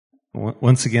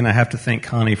Once again, I have to thank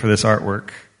Connie for this artwork.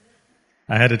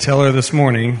 I had to tell her this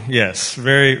morning, yes,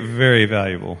 very, very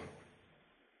valuable.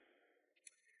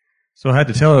 So I had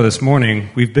to tell her this morning,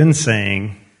 we've been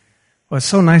saying, well, it's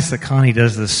so nice that Connie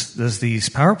does these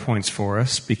PowerPoints for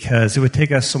us because it would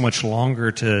take us so much longer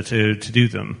to do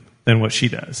them than what she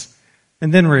does.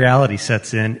 And then reality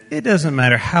sets in. It doesn't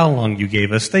matter how long you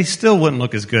gave us; they still wouldn't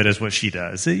look as good as what she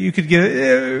does. You could get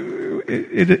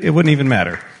it wouldn't even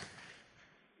matter.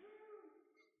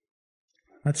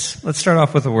 Let's start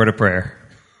off with a word of prayer.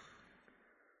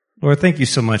 Lord, thank you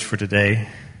so much for today.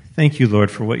 Thank you,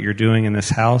 Lord, for what you're doing in this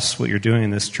house, what you're doing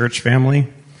in this church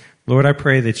family. Lord, I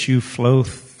pray that you flow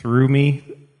through me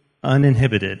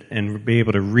uninhibited and be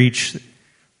able to reach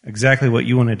exactly what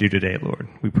you want to do today, Lord.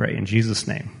 We pray in Jesus'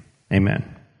 name. Amen.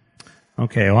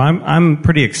 Okay, well, I'm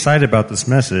pretty excited about this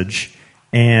message,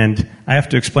 and I have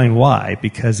to explain why,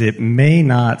 because it may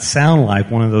not sound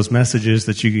like one of those messages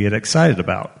that you get excited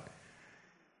about.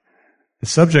 The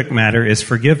subject matter is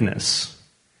forgiveness.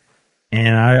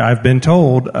 And I've been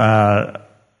told in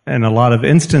a lot of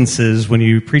instances when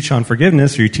you preach on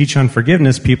forgiveness or you teach on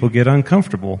forgiveness, people get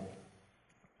uncomfortable.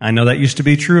 I know that used to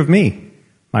be true of me.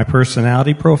 My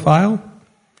personality profile,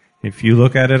 if you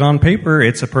look at it on paper,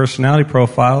 it's a personality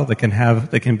profile that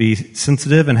can be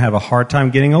sensitive and have a hard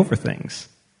time getting over things.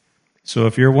 So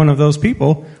if you're one of those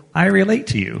people, I relate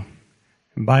to you.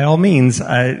 And by all means,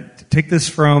 I take this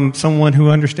from someone who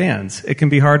understands. It can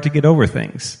be hard to get over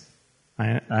things.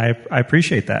 I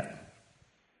appreciate that.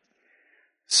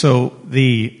 So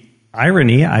the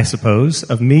irony, I suppose,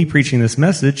 of me preaching this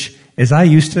message is I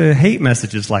used to hate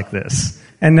messages like this,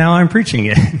 and now I'm preaching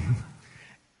it.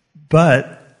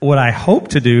 But what I hope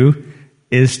to do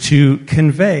is to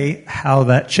convey how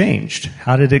that changed.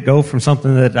 How did it go from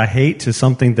something that I hate to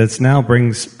something that's now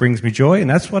brings me joy? And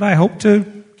that's what I hope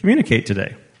to communicate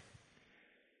today.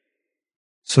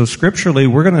 So scripturally,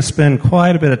 we're going to spend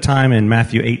quite a bit of time in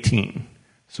Matthew 18.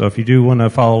 So if you do want to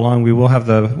follow along, we will have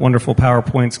the wonderful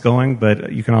PowerPoints going,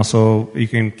 but you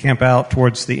can camp out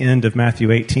towards the end of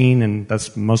Matthew 18, and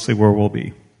that's mostly where we'll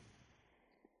be.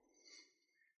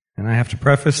 And I have to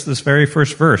preface this very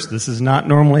first verse. This is not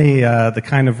normally the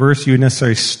kind of verse you would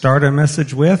necessarily start a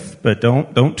message with, but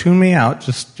don't tune me out.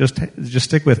 Just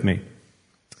stick with me.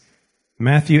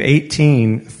 Matthew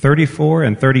 18:34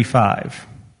 and 35.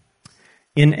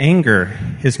 In anger,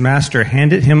 his master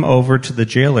handed him over to the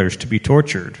jailers to be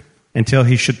tortured until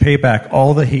he should pay back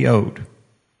all that he owed.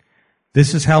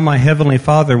 This is how my heavenly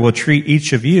Father will treat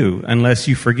each of you unless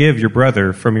you forgive your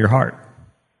brother from your heart.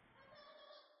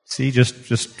 See,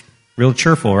 just real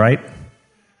cheerful, right?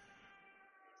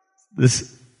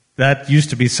 That used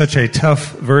to be such a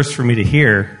tough verse for me to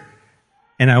hear,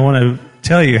 and I want to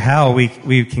tell you how we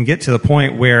can get to the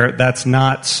point where that's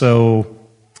not so.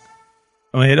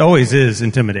 I mean, it always is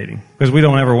intimidating because we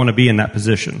don't ever want to be in that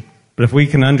position. But if we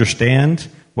can understand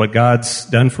what God's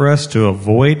done for us to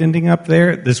avoid ending up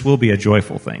there, this will be a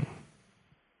joyful thing.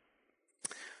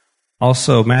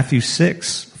 Also, Matthew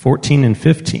 6:14 and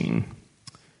 15.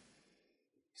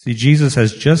 See, Jesus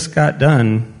has just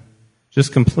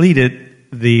completed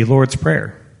the Lord's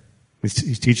Prayer.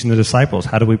 He's teaching the disciples,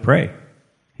 how do we pray?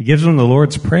 He gives them the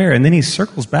Lord's Prayer, and then he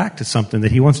circles back to something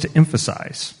that he wants to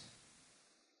emphasize.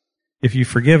 If you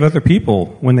forgive other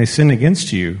people when they sin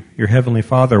against you, your heavenly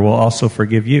Father will also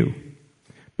forgive you.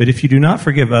 But if you do not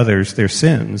forgive others their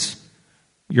sins,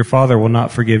 your Father will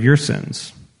not forgive your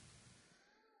sins.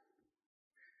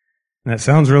 And that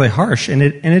sounds really harsh, and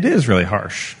it is really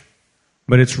harsh.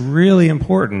 But it's really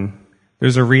important.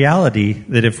 There's a reality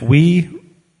that if we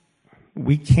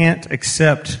can't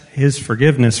accept his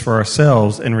forgiveness for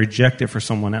ourselves and reject it for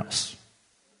someone else.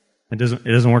 It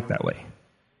doesn't work that way.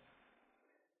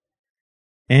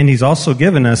 And he's also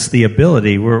given us the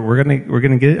ability. We're going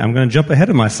to get it. I'm going to jump ahead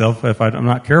of myself if I'm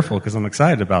not careful because I'm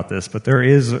excited about this. But there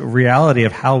is a reality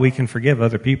of how we can forgive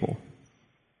other people.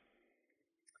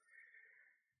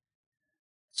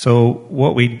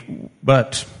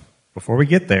 But before we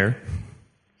get there,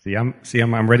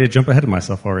 I'm ready to jump ahead of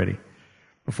myself already.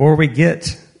 Before we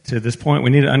get to this point, we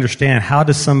need to understand, how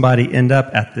does somebody end up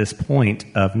at this point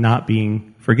of not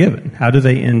being forgiven? How do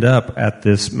they end up at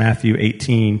this Matthew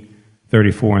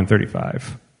 18:34 and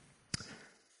 35?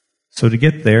 So to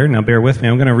get there, now bear with me,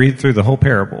 I'm going to read through the whole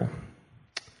parable.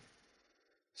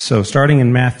 So starting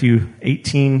in Matthew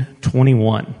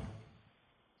 18:21.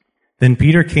 Then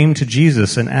Peter came to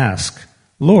Jesus and asked,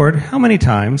 Lord, how many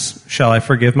times shall I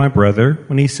forgive my brother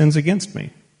when he sins against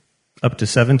me? Up to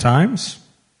 7 times?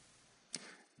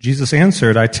 Jesus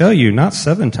answered, I tell you, not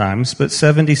 7 times, but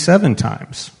 77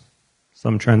 times.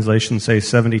 Some translations say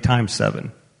 70 times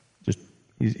 7.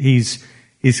 He's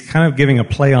he's kind of giving a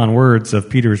play on words of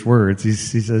Peter's words. He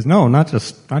says, no, not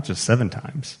just 7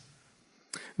 times.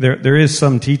 There is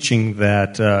some teaching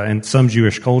that in some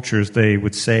Jewish cultures they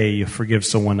would say you forgive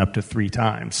someone up to 3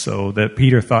 times. So that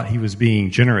Peter thought he was being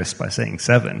generous by saying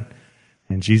 7.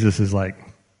 And Jesus is like,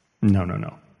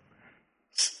 no.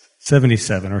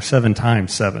 77 or 7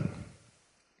 times 7.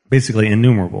 Basically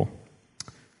innumerable.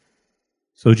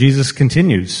 So Jesus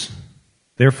continues,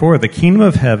 therefore the kingdom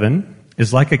of heaven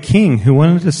is like a king who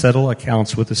wanted to settle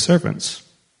accounts with his servants.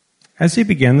 As he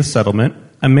began the settlement,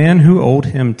 a man who owed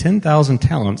him 10,000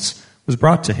 talents was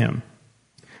brought to him.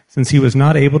 Since he was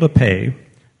not able to pay,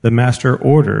 the master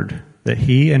ordered that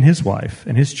he and his wife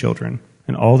and his children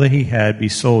and all that he had be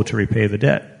sold to repay the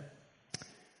debt.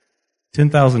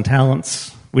 10,000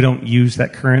 talents, we don't use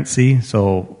that currency,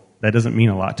 so that doesn't mean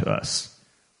a lot to us.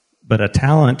 But a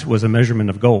talent was a measurement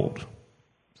of gold,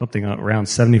 something around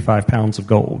 75 pounds of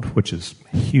gold, which is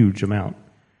a huge amount.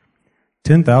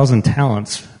 10,000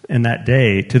 talents in that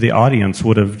day to the audience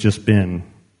would have just been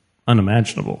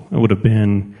unimaginable. It would have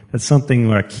been that's something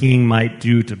where a king might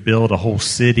do to build a whole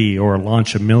city or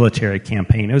launch a military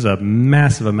campaign. It was a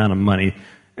massive amount of money,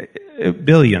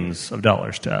 billions of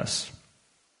dollars to us.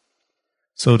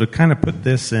 So to kind of put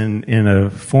this in a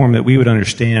form that we would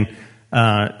understand,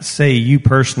 say you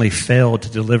personally failed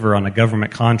to deliver on a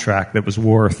government contract that was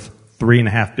worth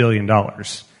 $3.5 billion.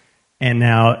 And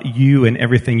now you and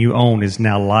everything you own is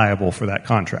now liable for that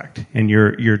contract, and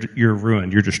you're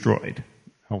ruined, you're destroyed.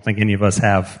 I don't think any of us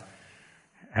have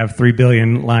 $3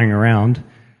 billion lying around.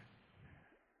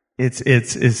 It's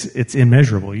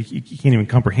immeasurable. You can't even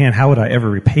comprehend. How would I ever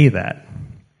repay that?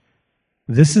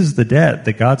 This is the debt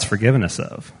that God's forgiven us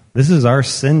of. This is our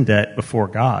sin debt before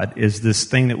God, is this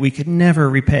thing that we could never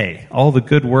repay. All the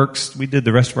good works we did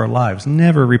the rest of our lives,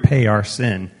 never repay our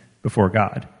sin before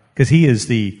God, because He is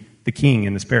the king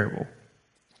in this parable.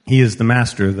 He is the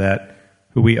master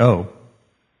who we owe.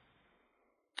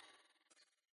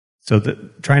 So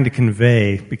trying to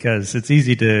convey, because it's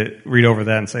easy to read over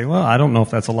that and say, well, I don't know if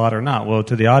that's a lot or not. Well,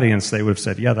 to the audience, they would have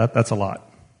said, yeah, that's a lot.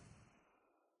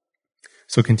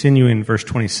 So continuing in verse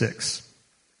 26.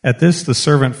 At this, the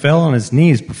servant fell on his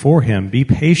knees before him. Be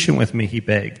patient with me, he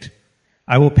begged.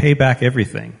 I will pay back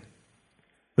everything.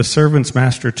 The servant's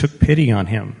master took pity on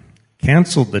him,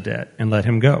 canceled the debt, and let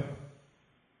him go.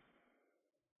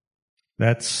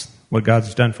 That's what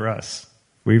God's done for us.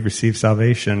 We've received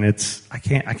salvation. I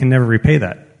can never repay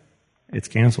that. It's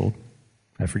canceled.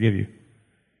 I forgive you.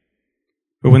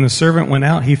 But when the servant went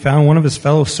out, he found one of his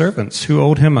fellow servants who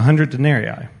owed him 100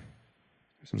 denarii.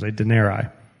 This was a denarii.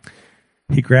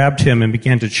 He grabbed him and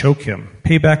began to choke him.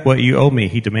 Pay back what you owe me,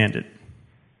 he demanded.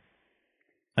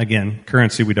 Again,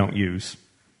 currency we don't use.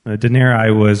 A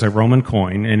denarii was a Roman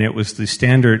coin, and it was the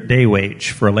standard day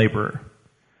wage for a laborer.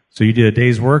 So you did a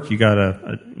day's work, you got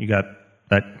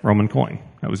that Roman coin.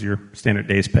 That was your standard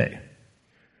day's pay.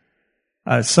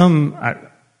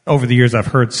 Over the years, I've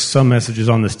heard some messages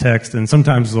on this text, and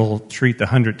sometimes they'll treat the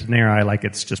 100 denarii like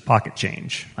it's just pocket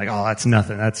change. Like, oh, that's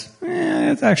nothing.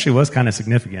 It actually was kind of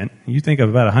significant. You think of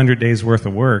about 100 days worth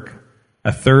of work,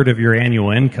 a third of your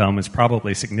annual income is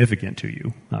probably significant to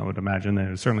you. I would imagine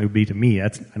that it certainly would be to me. I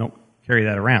don't carry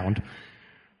that around.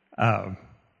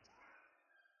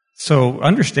 So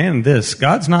understand this.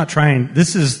 God's not trying.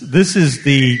 This is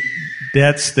the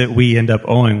debts that we end up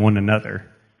owing one another.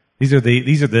 These are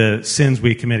the sins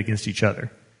we commit against each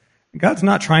other. God's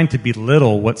not trying to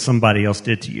belittle what somebody else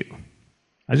did to you.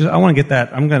 I want to get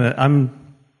that.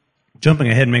 I'm jumping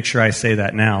ahead and make sure I say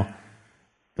that now.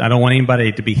 I don't want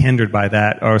anybody to be hindered by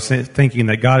that or thinking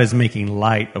that God is making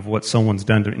light of what someone's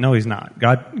done to me. No, He's not.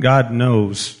 God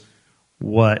knows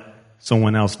what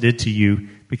someone else did to you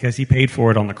because He paid for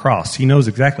it on the cross. He knows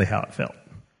exactly how it felt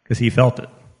because He felt it.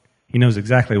 He knows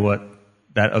exactly what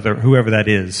whoever that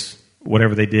is,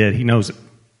 whatever they did, He knows it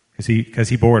because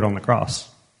he bore it on the cross.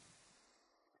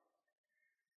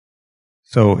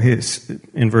 So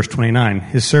in verse 29,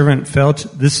 this servant fell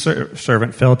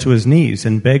to his knees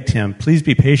and begged him, please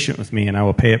be patient with me and I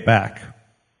will pay it back.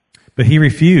 But he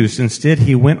refused. Instead,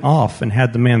 he went off and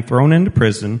had the man thrown into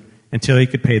prison until he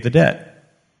could pay the debt.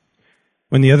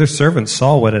 When the other servants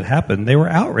saw what had happened, they were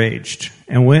outraged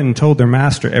and went and told their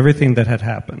master everything that had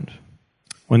happened.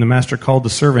 When the master called the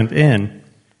servant in,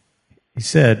 he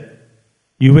said,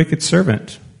 you wicked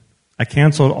servant, I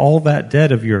canceled all that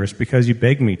debt of yours because you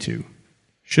begged me to.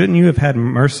 Shouldn't you have had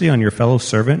mercy on your fellow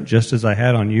servant just as I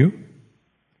had on you?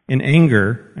 In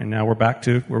anger, and now we're back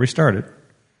to where we started.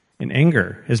 In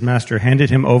anger, his master handed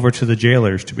him over to the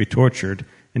jailers to be tortured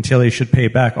until he should pay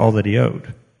back all that he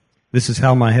owed. This is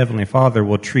how my heavenly Father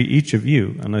will treat each of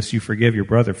you unless you forgive your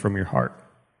brother from your heart.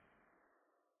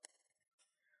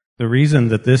 the reason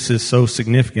that this is so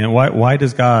significant, why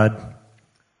does God,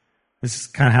 this is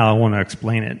kind of how I want to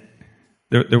explain it.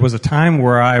 There was a time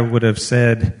where I would have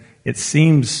said, it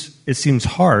seems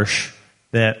harsh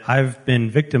that I've been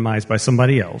victimized by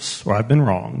somebody else, or I've been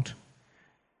wronged,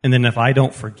 and then if I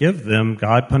don't forgive them,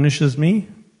 God punishes me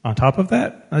on top of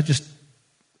that.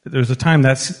 There's a time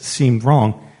that seemed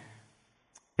wrong.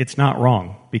 It's not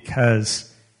wrong,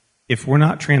 because if we're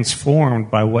not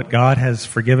transformed by what God has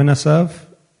forgiven us of,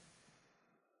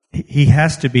 He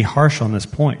has to be harsh on this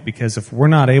point, because if we're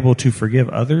not able to forgive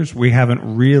others, we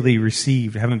haven't really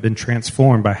haven't been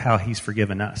transformed by how He's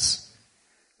forgiven us.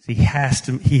 He has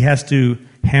to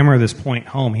hammer this point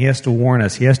home. He has to warn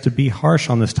us. He has to be harsh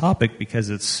on this topic, because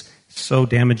it's so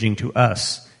damaging to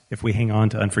us if we hang on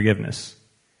to unforgiveness.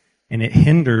 And it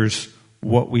hinders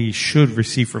what we should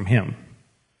receive from Him.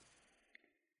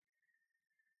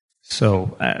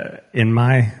 So, in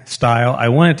my style, I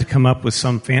wanted to come up with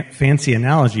some fancy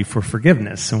analogy for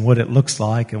forgiveness and what it looks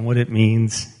like and what it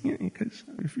means. Because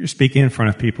if you're speaking in front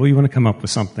of people, you want to come up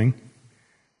with something.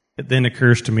 It then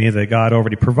occurs to me that God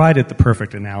already provided the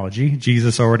perfect analogy.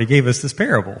 Jesus already gave us this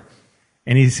parable.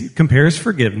 And He compares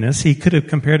forgiveness. He could have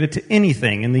compared it to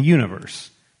anything in the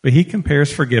universe. But He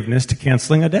compares forgiveness to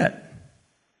canceling a debt.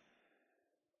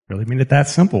 Really made it that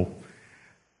simple.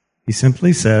 He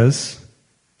simply says,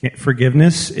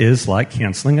 forgiveness is like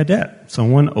canceling a debt.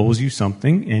 Someone owes you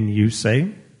something, and you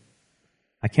say,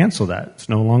 I cancel that. It's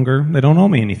no longer, they don't owe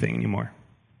me anything anymore.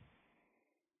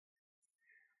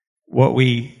 What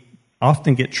we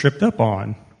often get tripped up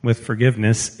on with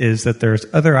forgiveness is that there's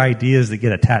other ideas that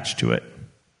get attached to it.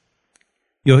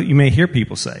 You may hear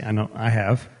people say, I know I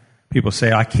have, people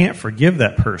say, I can't forgive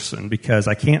that person because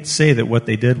I can't say that what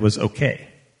they did was okay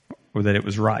or that it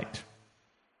was right.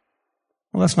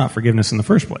 Well, that's not forgiveness in the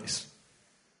first place.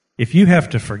 If you have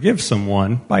to forgive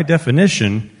someone, by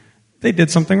definition, they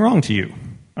did something wrong to you.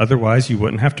 Otherwise, you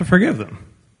wouldn't have to forgive them.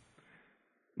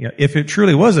 If it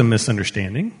truly was a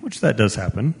misunderstanding, which that does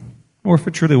happen, or if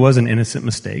it truly was an innocent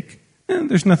mistake,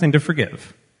 there's nothing to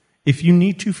forgive. If you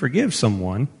need to forgive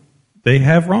someone, they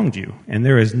have wronged you, and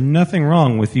there is nothing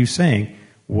wrong with you saying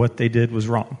what they did was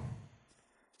wrong.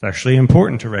 It's actually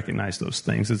important to recognize those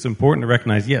things. It's important to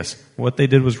recognize, yes, what they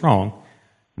did was wrong.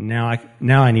 Now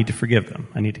I need to forgive them.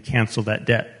 I need to cancel that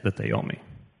debt that they owe me.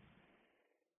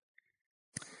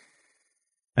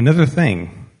 Another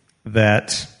thing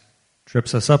that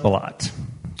trips us up a lot.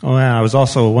 Oh, and I was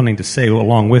also wanting to say,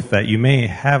 along with that, you may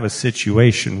have a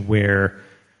situation where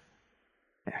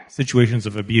situations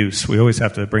of abuse, we always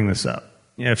have to bring this up.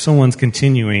 If someone's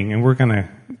continuing, and we're going to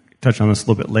touch on this a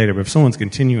little bit later, but if someone's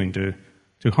continuing to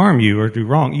harm you or do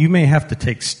wrong, you may have to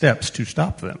take steps to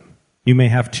stop them. You may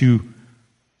have to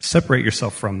separate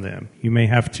yourself from them.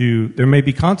 There may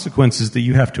be consequences that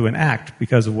you have to enact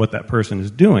because of what that person is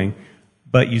doing,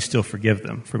 but you still forgive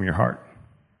them from your heart.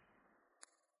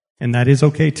 And that is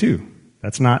okay too.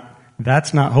 That's not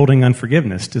holding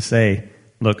unforgiveness to say,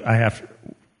 look, I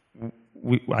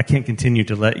can't continue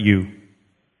to let you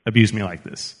abuse me like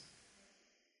this.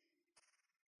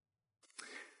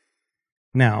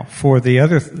 Now, for the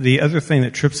other thing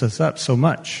that trips us up so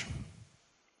much,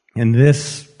 and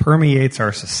this permeates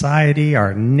our society,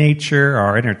 our nature,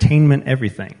 our entertainment,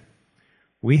 everything.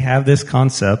 We have this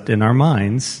concept in our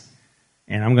minds,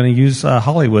 and I'm going to use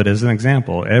Hollywood as an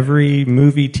example. Every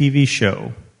movie, TV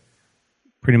show,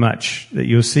 pretty much, that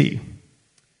you'll see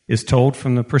is told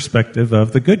from the perspective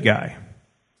of the good guy.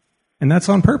 And that's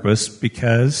on purpose,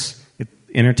 because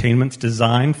entertainment's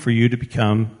designed for you to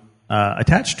become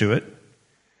attached to it,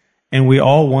 and we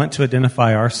all want to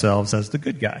identify ourselves as the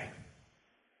good guy.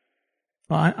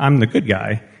 Well, I'm the good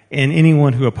guy, and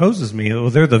anyone who opposes me, well,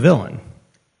 they're the villain.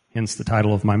 Hence the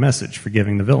title of my message,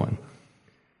 Forgiving the Villain.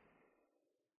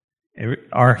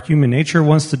 Our human nature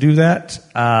wants to do that.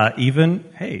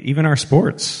 Even our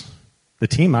sports. The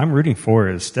team I'm rooting for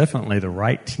is definitely the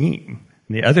right team.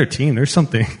 And the other team, there's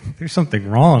something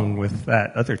wrong with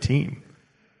that other team.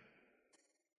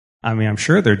 I mean, I'm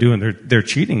sure they're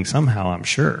cheating somehow, I'm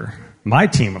sure. My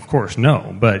team, of course,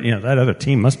 no, but that other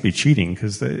team must be cheating,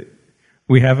 because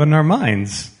we have in our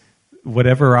minds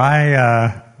whatever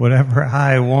I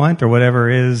want, or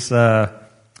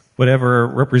whatever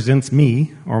represents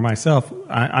me or myself.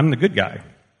 I'm the good guy,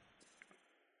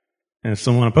 and if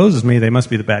someone opposes me, they must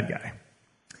be the bad guy.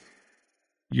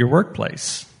 Your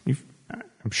workplace,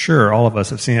 I'm sure all of us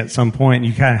have seen it at some point.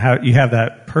 You have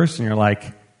that person. You're like,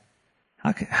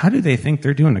 how do they think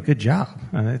they're doing a good job?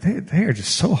 They are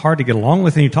just so hard to get along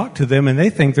with, and you talk to them, and they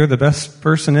think they're the best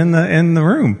person in the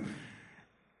room.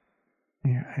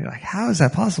 You're like, how is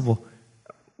that possible?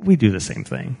 We do the same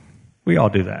thing. We all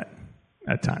do that.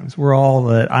 at times. We're all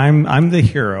that I'm the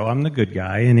hero, I'm the good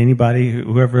guy, and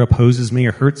whoever opposes me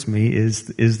or hurts me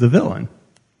is the villain.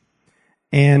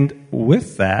 And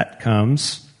with that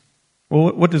comes,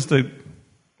 well, what does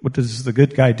the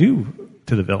good guy do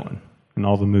to the villain in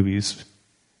all the movies?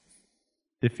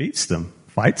 Defeats them,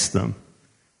 fights them,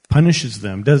 punishes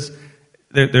them.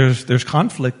 There's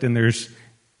conflict, and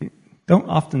don't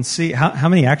often see how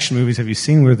many action movies have you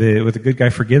seen where the good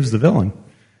guy forgives the villain?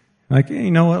 Like, hey,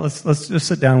 you know what? Let's just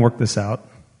sit down and work this out.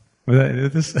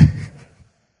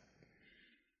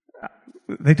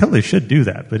 They totally should do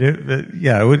that, but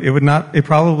it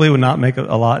probably would not make a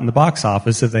lot in the box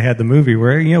office if they had the movie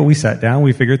where we sat down,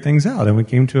 we figured things out, and we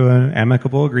came to an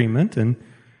amicable agreement, and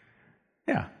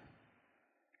yeah,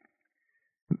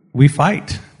 we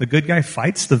fight. The good guy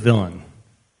fights the villain,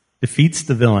 defeats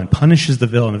the villain, punishes the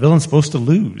villain. The villain's supposed to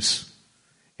lose.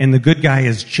 And the good guy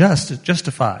is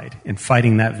justified in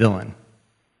fighting that villain.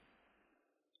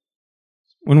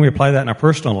 When we apply that in our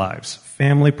personal lives,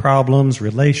 family problems,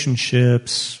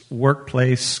 relationships,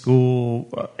 workplace, school,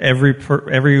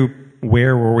 everywhere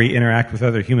where we interact with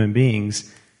other human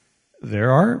beings,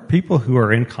 there are people who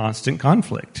are in constant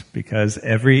conflict because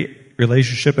every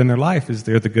relationship in their life is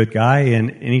they're the good guy,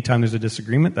 and anytime there's a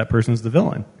disagreement, that person's the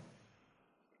villain.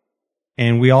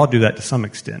 And we all do that to some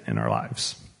extent in our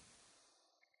lives.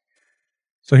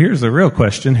 So here's the real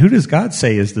question. Who does God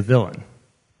say is the villain?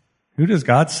 Who does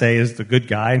God say is the good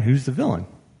guy, and who's the villain?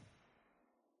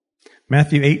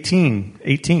 Matthew 18.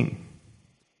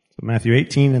 So Matthew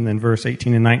 18 and then verse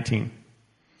 18 and 19.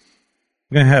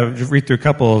 I'm going to read through a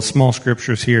couple of small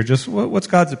scriptures here. Just what's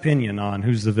God's opinion on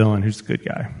who's the villain, who's the good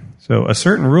guy? So a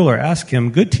certain ruler asked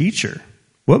him, "Good teacher,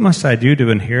 what must I do to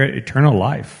inherit eternal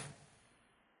life?"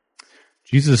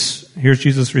 Here's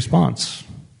Jesus' response.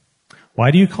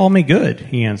 "Why do you call me good?"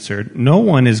 He answered. "No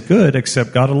one is good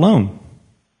except God alone."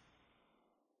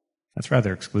 That's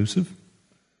rather exclusive.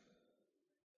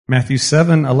 Matthew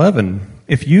 7:11.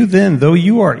 "If you then, though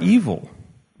you are evil,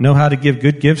 know how to give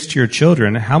good gifts to your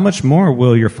children, how much more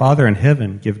will your Father in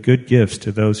heaven give good gifts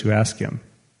to those who ask him?"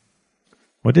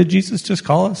 What did Jesus just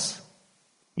call us?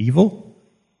 Evil?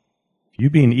 You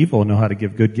being evil know how to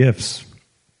give good gifts.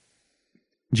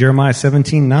 Jeremiah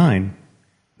 17:9.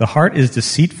 "The heart is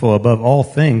deceitful above all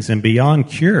things and beyond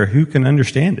cure. Who can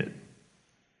understand it?"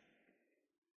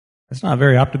 That's not a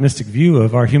very optimistic view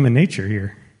of our human nature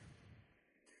here.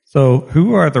 So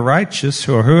who are the righteous,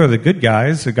 or who are the good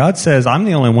guys? So God says, I'm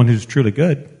the only one who's truly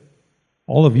good.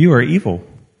 All of you are evil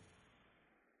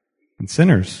and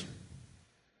sinners.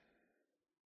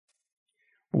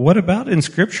 What about in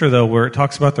Scripture, though, where it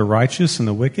talks about the righteous and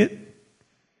the wicked?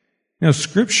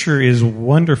 Scripture is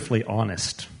wonderfully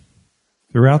honest.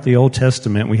 Throughout the Old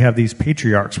Testament, we have these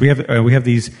patriarchs. We have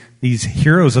these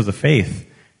heroes of the faith.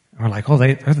 We're like, oh,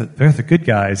 they're the good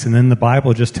guys. And then the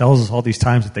Bible just tells us all these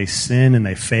times that they sinned and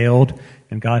they failed,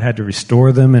 and God had to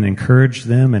restore them and encourage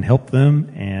them and help them.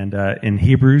 And in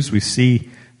Hebrews, we see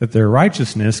that their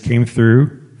righteousness came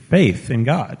through faith in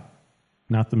God,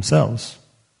 not themselves.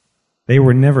 They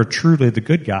were never truly the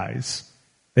good guys.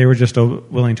 They were just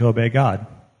willing to obey God.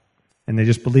 And they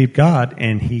just believed God,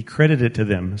 and He credited it to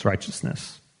them as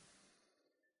righteousness.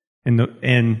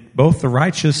 And both the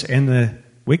righteous and the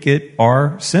wicked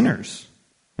are sinners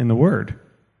in the Word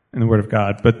of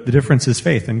God. But the difference is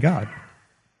faith in God,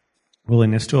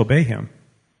 willingness to obey Him.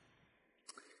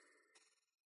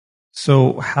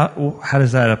 So how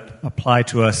does that apply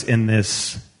to us in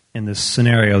this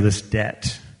scenario, this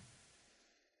debt?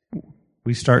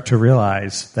 We start to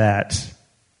realize that,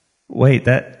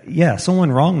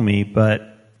 someone wronged me, but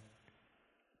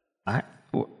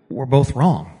we're both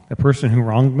wrong. The person who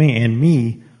wronged me and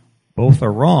me both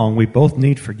are wrong. We both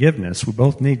need forgiveness. We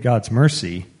both need God's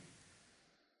mercy.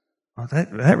 Well,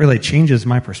 that really changes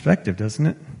my perspective, doesn't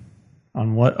it?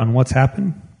 On what's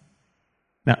happened?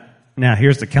 Now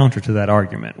here's the counter to that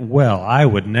argument. Well, I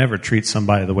would never treat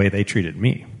somebody the way they treated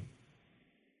me.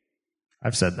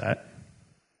 I've said that.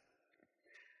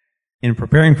 In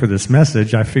preparing for this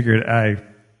message, I figured I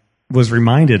was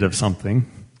reminded of something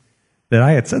that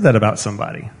I had said that about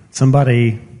somebody.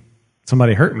 Somebody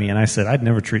hurt me, and I said I'd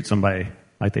never treat somebody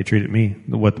like they treated me,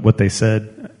 what they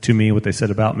said to me, what they said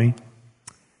about me. And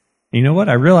you know what?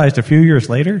 I realized a few years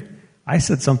later, I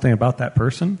said something about that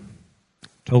person,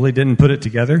 totally didn't put it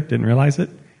together, didn't realize it.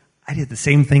 I did the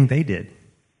same thing they did.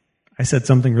 I said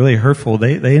something really hurtful.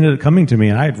 They ended up coming to me,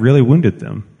 and I had really wounded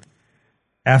them.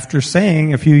 After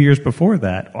saying a few years before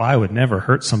that, I would never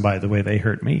hurt somebody the way they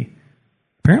hurt me.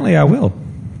 Apparently I will.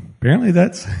 Apparently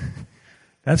that's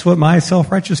what my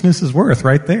self-righteousness is worth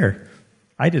right there.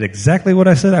 I did exactly what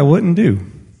I said I wouldn't do.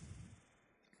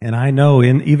 And I know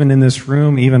even in this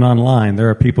room, even online, there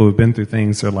are people who've been through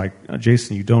things that are like, oh,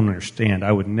 Jason, you don't understand.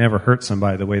 I would never hurt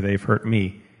somebody the way they've hurt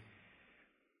me.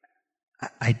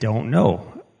 I don't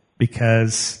know,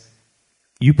 because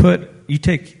you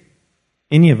take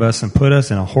any of us and put us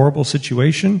in a horrible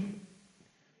situation,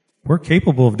 we're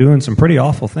capable of doing some pretty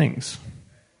awful things.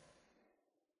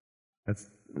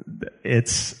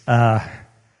 It's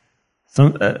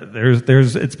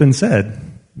been said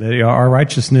that our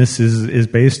righteousness is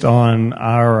based on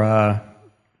our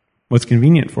what's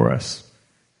convenient for us.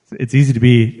 It's easy to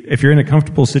be, if you're in a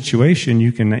comfortable situation,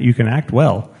 you can act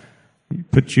well.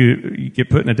 You get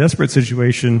put in a desperate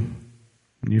situation,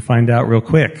 and you find out real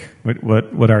quick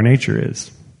what our nature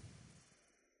is.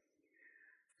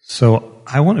 So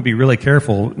I want to be really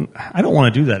careful. I don't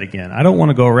want to do that again. I don't want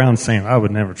to go around saying I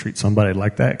would never treat somebody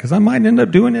like that, because I might end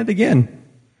up doing it again.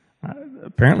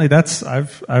 Apparently,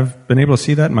 I've been able to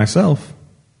see that in myself.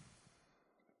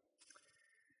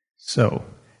 So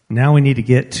now we need to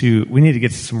get to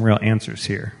some real answers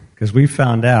here, because we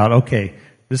found out, okay,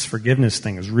 this forgiveness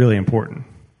thing is really important,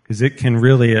 because it can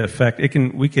really affect.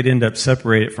 We could end up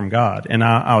separated from God. And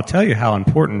I'll tell you how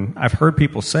important. I've heard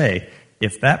people say,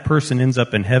 if that person ends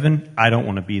up in heaven, I don't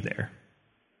want to be there.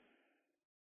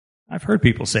 I've heard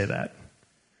people say that.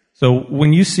 So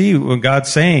when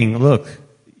God's saying, look,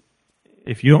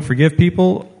 if you don't forgive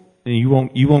people, you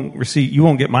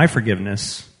won't get my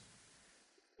forgiveness.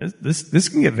 This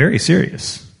can get very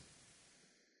serious.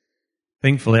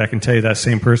 Thankfully, I can tell you that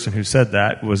same person who said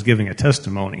that was giving a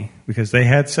testimony, because they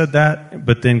had said that,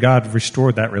 but then God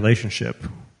restored that relationship.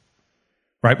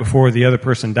 Right before the other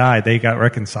person died, they got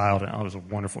reconciled, and it was a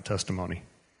wonderful testimony.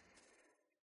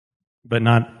 But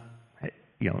not,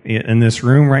 in this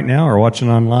room right now or watching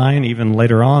online, even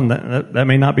later on, that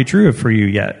may not be true for you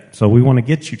yet. So we want to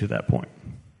get you to that point.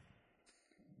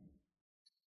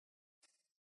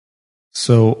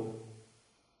 So,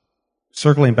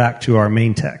 circling back to our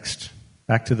main text,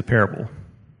 back to the parable.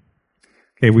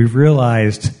 Okay, we've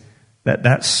realized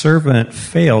that servant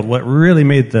failed. What really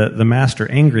made the master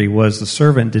angry was the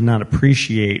servant did not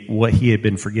appreciate what he had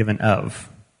been forgiven of.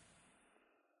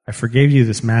 I forgave you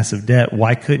this massive debt.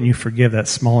 Why couldn't you forgive that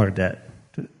smaller debt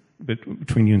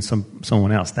between you and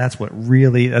someone else? That's what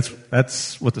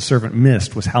the servant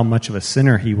missed, was how much of a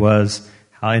sinner he was,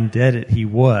 how indebted he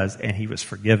was, and he was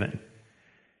forgiven.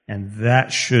 And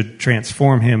that should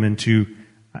transform him into,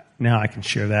 now I can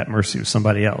share that mercy with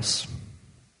somebody else.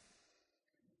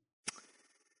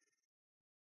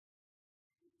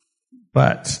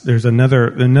 But there's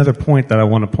another point that I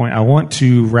want to point. I want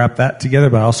to wrap that together,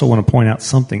 but I also want to point out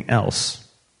something else.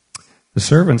 The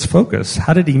servant's focus.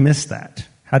 How did he miss that?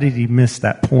 How did he miss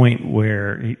that point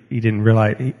where he didn't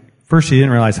realize? First, he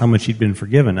didn't realize how much he'd been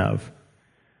forgiven of.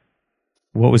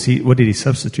 What did he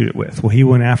substitute it with? Well, he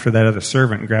went after that other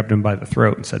servant and grabbed him by the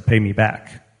throat and said, "Pay me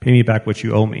back. Pay me back what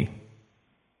you owe me."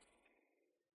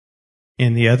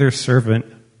 And the other servant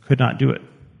could not do it.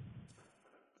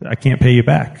 I can't pay you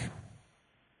back.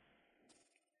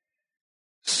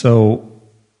 So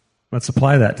let's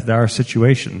apply that to our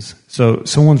situations. So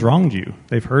someone's wronged you.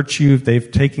 They've hurt you.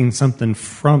 They've taken something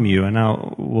from you. And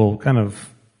now we'll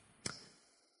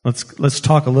let's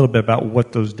talk a little bit about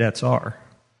what those debts are.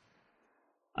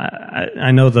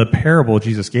 I know the parable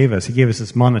Jesus gave us. He gave us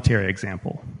this monetary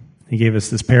example. He gave us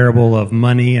this parable of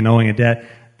money and owing a debt.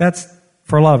 That's,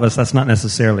 for a lot of us, that's not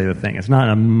necessarily the thing. It's not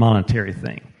a monetary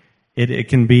thing. It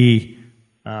can be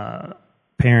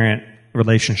parent,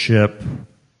 relationship,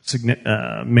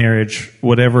 marriage,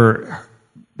 whatever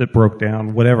that broke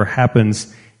down, whatever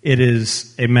happens, it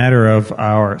is a matter of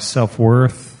our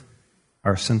self-worth,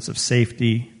 our sense of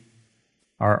safety,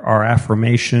 our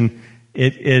affirmation.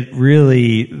 It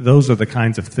really, those are the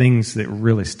kinds of things that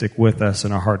really stick with us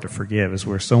and are hard to forgive, is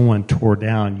where someone tore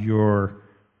down your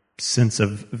sense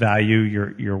of value,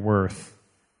 your worth,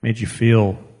 made you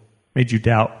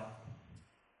doubt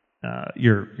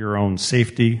your own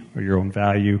safety or your own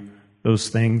value, those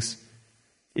things.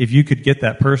 If you could get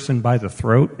that person by the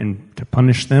throat and to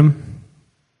punish them,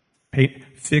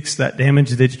 fix that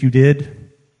damage that you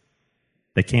did,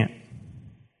 they can't.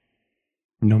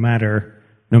 No matter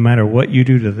what you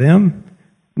do to them,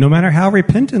 no matter how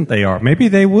repentant they are, maybe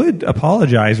they would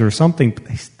apologize or something, but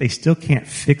they still can't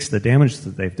fix the damage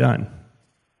that they've done.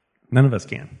 None of us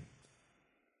can.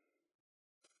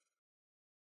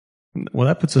 Well,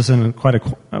 that puts us in quite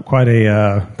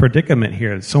a predicament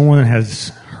here. Someone has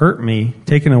hurt me,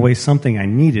 taken away something I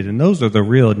needed, and those are the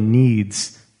real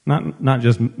needs, not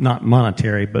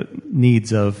monetary, but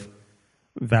needs of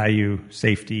value,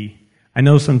 safety. I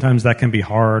know sometimes that can be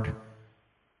hard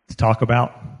to talk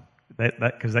about,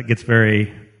 because that gets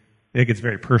very It gets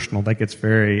very personal. That gets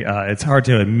very, it's hard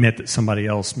to admit that somebody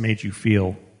else made you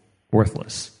feel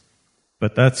worthless.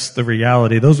 But that's the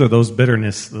reality. Those are those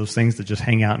bitterness, those things that just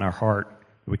hang out in our heart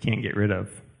that we can't get rid of.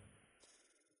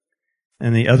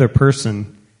 And the other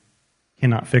person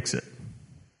cannot fix it.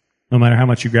 No matter how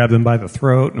much you grab them by the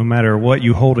throat, no matter what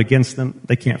you hold against them,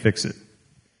 they can't fix it.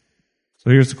 So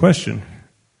here's the question.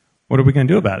 What are we going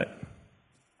to do about it?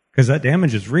 Because that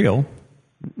damage is real.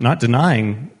 Not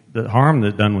denying the harm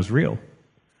that done was real.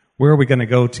 Where are we going to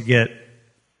go to get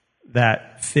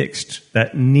that fixed,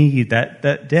 that need,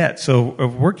 that debt? So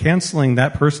if we're canceling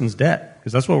that person's debt,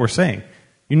 because that's what we're saying.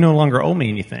 You no longer owe me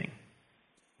anything.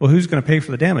 Well, who's going to pay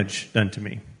for the damage done to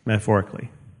me, metaphorically?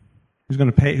 Who's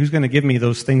going to pay? Who's going to give me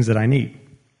those things that I need?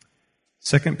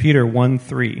 2 Peter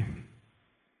 1:3.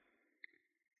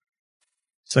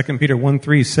 2 Peter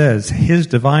 1:3 says, His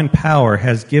divine power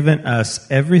has given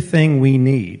us everything we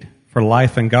need for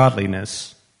life and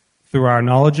godliness through our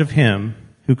knowledge of Him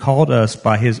who called us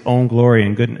by His own glory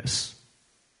and goodness.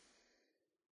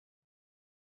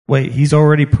 Wait, He's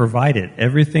already provided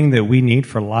everything that we need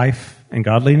for life and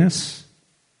godliness?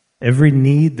 Every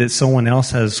need that someone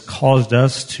else has caused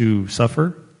us to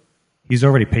suffer, He's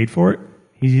already paid for it.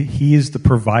 He is the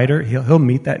provider. He'll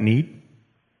meet that need.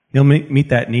 He'll meet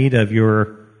that need of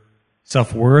your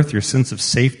self-worth, your sense of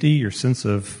safety, your sense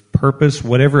of purpose,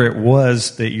 whatever it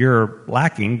was that you're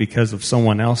lacking because of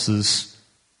someone else's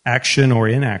action or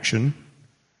inaction,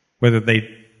 whether they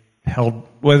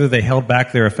held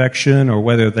back their affection or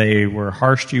whether they were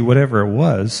harsh to you, whatever it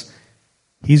was,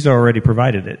 He's already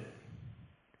provided it.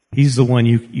 He's the one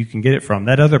you can get it from.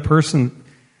 That other person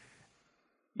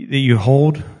that you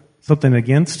hold something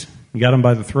against, you got them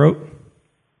by the throat,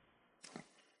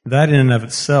 that in and of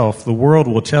itself, the world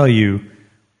will tell you,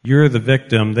 you're the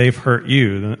victim, they've hurt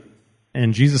you.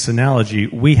 In Jesus' analogy,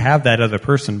 we have that other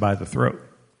person by the throat.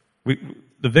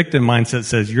 The victim mindset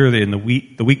says you're in the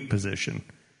weak position.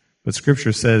 But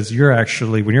Scripture says you're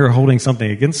actually, when you're holding something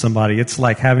against somebody, it's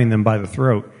like having them by the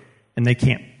throat, and they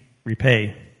can't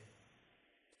repay.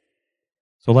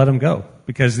 So let them go.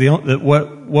 Because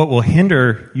what will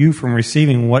hinder you from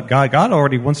receiving what God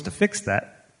already wants to fix that.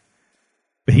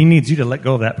 But He needs you to let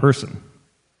go of that person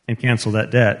and cancel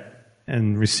that debt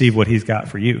and receive what He's got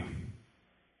for you.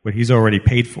 What He's already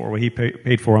paid for, what He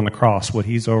paid for on the cross, what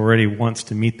He's already wants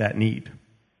to meet that need.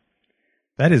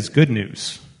 That is good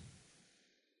news.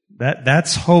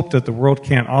 That's hope that the world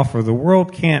can't offer. The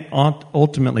world can't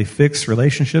ultimately fix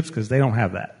relationships because they don't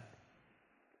have that.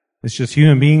 It's just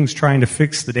human beings trying to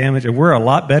fix the damage. And we're a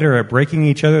lot better at breaking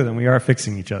each other than we are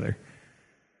fixing each other.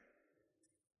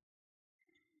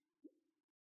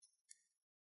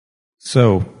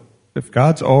 So, if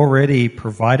God's already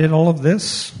provided all of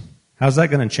this, how's that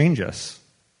going to change us?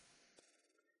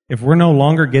 If we're no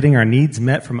longer getting our needs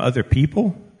met from other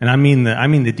people, and I mean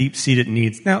the deep-seated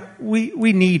needs. Now, we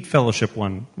need fellowship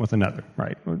one with another,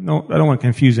 right? No, I don't want to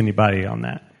confuse anybody on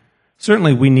that.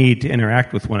 Certainly we need to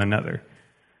interact with one another.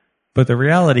 But the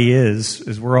reality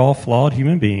is we're all flawed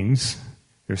human beings.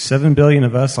 There's 7 billion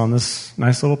of us on this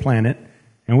nice little planet,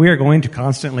 and we are going to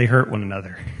constantly hurt one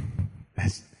another.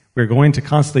 We're going to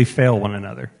constantly fail one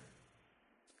another.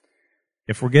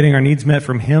 If we're getting our needs met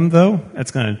from Him, though,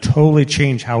 that's going to totally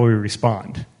change how we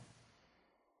respond.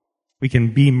 We can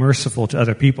be merciful to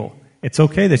other people. It's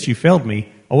okay that you failed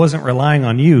me. I wasn't relying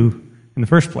on you in the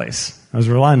first place. I was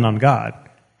relying on God.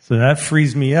 So that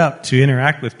frees me up to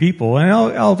interact with people.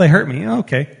 And they hurt me.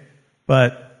 Okay,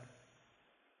 but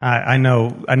I know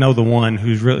the one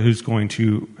who's going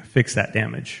to fix that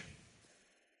damage.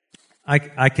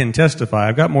 I can testify.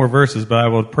 I've got more verses, but I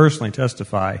will personally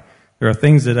testify. There are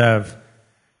things that have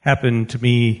happened to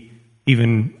me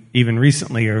even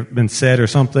recently or been said or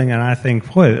something, and I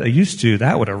think, boy, I used to,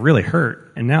 that would have really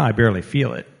hurt, and now I barely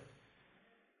feel it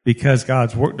because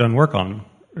God's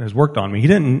has worked on me. He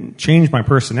didn't change my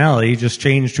personality, He just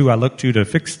changed who I look to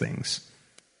fix things.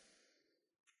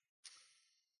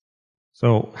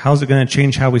 So how's it going to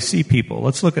change how we see people?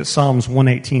 Let's look at Psalms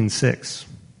 118:6.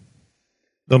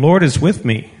 The Lord is with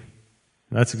me.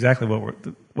 That's exactly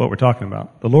what we're talking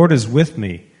about. The Lord is with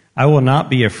me. I will not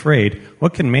be afraid.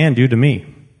 What can man do to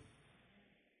me?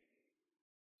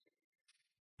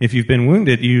 If you've been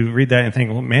wounded, you read that and think,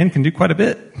 well, man can do quite a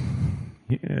bit.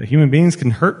 Human beings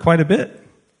can hurt quite a bit.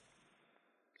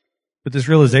 But this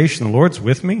realization, the Lord's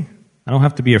with me. I don't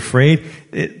have to be afraid.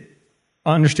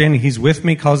 Understanding He's with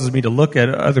me causes me to look at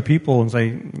other people and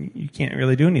say, you can't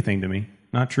really do anything to me.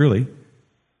 Not truly.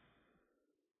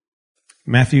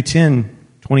 Matthew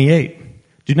 10:28.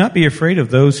 Do not be afraid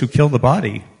of those who kill the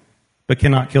body, but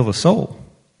cannot kill the soul.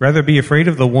 Rather be afraid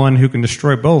of the one who can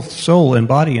destroy both soul and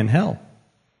body in hell.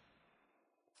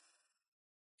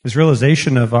 This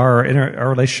realization of our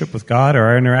relationship with God or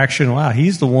our interaction, wow,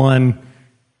 He's the one.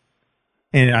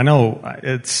 And I know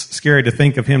it's scary to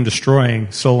think of Him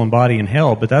destroying soul and body in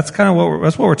hell, but that's kind of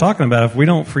what we're talking about. If we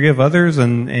don't forgive others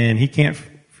and He can't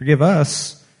forgive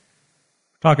us,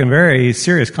 we're talking very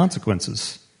serious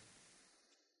consequences.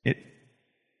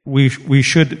 We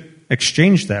should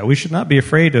exchange that. We should not be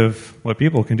afraid of what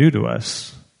people can do to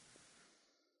us.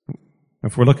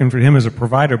 If we're looking for Him as a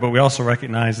provider, but we also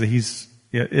recognize that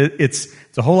it's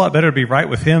a whole lot better to be right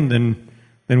with Him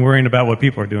than worrying about what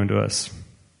people are doing to us.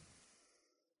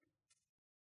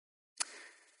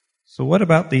 So what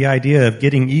about the idea of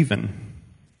getting even?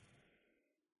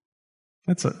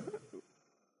 It's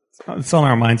on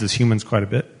our minds as humans quite a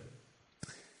bit.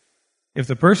 If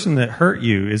the person that hurt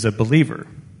you is a believer,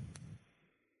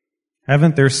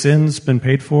 haven't their sins been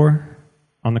paid for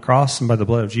on the cross and by the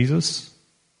blood of Jesus?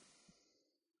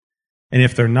 And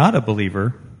if they're not a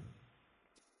believer,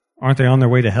 aren't they on their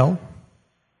way to hell?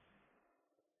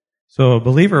 So a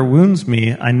believer wounds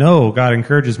me. I know God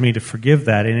encourages me to forgive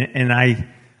that, and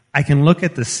I can look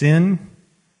at the sin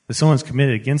that someone's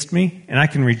committed against me, and I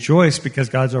can rejoice because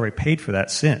God's already paid for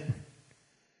that sin.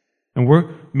 And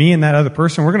me and that other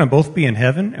person, we're going to both be in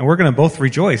heaven, and we're going to both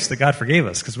rejoice that God forgave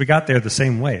us because we got there the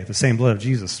same way. The same blood of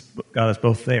Jesus got us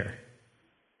both there.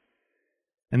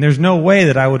 And there's no way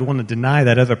that I would want to deny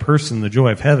that other person the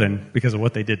joy of heaven because of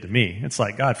what they did to me. It's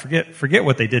like, God, forget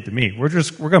what they did to me. We're going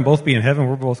to both be in heaven.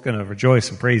 We're both going to rejoice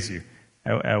and praise you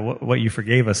at what you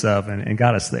forgave us of and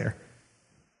got us there.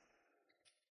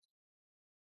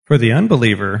 For the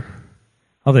unbeliever,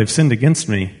 oh, they've sinned against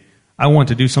me. I want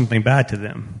to do something bad to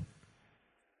them.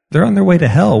 They're on their way to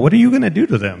hell. What are you going to do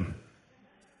to them?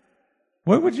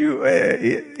 What would you?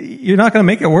 You're not going to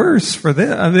make it worse for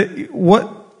them.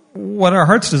 What our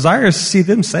heart's desire is to see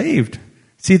them saved.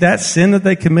 See that sin that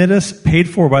they commit us paid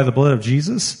for by the blood of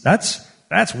Jesus. That's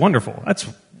wonderful. That's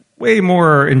way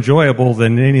more enjoyable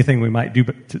than anything we might do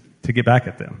to get back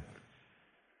at them.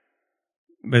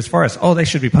 But as far as, they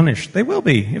should be punished, they will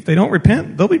be. If they don't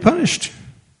repent, they'll be punished.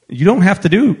 You don't have to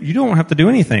do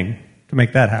anything to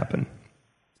make that happen.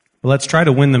 But let's try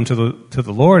to win them to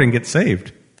the Lord and get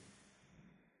saved.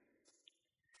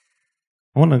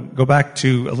 I want to go back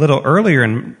to a little earlier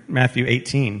in Matthew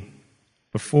 18.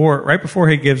 Right before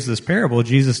He gives this parable,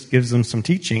 Jesus gives them some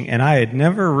teaching, and I had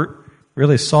never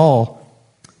really saw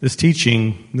this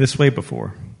teaching this way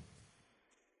before.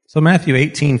 So Matthew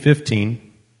 18:15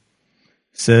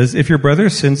 says, "If your brother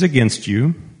sins against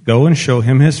you, go and show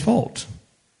him his fault,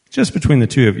 just between the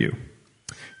two of you.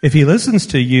 If he listens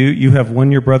to you, you have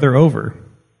won your brother over.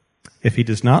 If he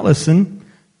does not listen,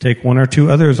 take one or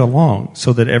two others along,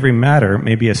 so that every matter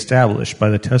may be established by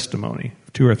the testimony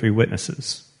of 2 or 3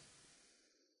 witnesses.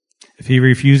 If he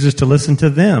refuses to listen to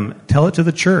them, tell it to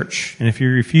the church. And if he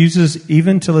refuses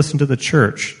even to listen to the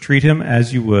church, treat him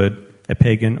as you would a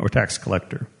pagan or tax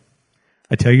collector.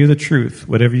 I tell you the truth,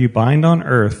 whatever you bind on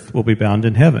earth will be bound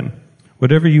in heaven.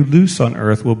 Whatever you loose on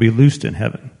earth will be loosed in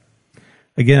heaven.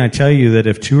 Again, I tell you that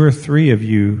if 2 or 3 of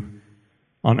you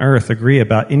on earth agree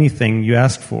about anything you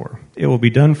ask for, it will be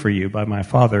done for you by my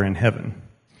Father in heaven.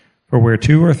 For where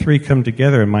 2 or 3 come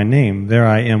together in my name, there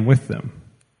I am with them."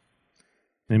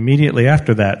 And immediately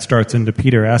after that starts into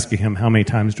Peter asking him, how many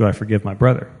times do I forgive my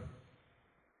brother?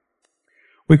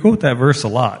 We quote that verse a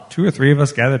lot. 2 or 3 of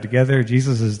us gathered together,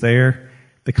 Jesus is there.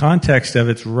 The context of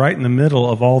it's right in the middle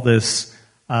of all this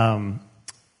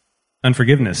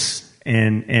unforgiveness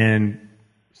and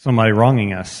somebody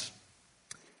wronging us.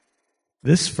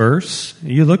 This verse,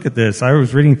 you look at this, I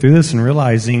was reading through this and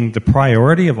realizing the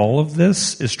priority of all of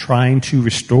this is trying to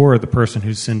restore the person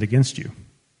who's sinned against you.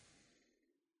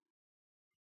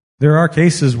 There are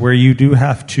cases where you do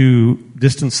have to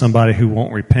distance somebody who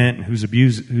won't repent and who's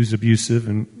abusive,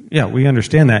 and yeah, we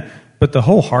understand that. But the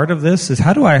whole heart of this is,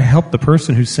 how do I help the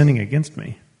person who's sinning against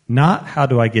me? Not how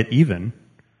do I get even,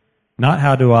 not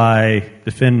how do I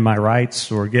defend my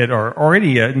rights or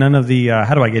none of the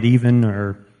how do I get even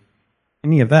or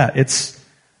any of that. It's,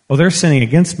 they're sinning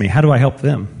against me. How do I help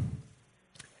them?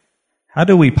 How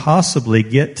do we possibly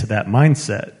get to that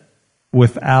mindset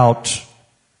without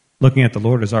looking at the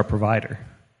Lord as our provider?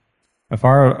 If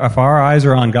our eyes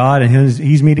are on God and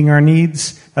He's meeting our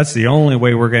needs, that's the only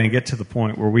way we're going to get to the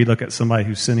point where we look at somebody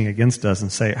who's sinning against us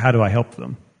and say, how do I help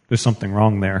them? There's something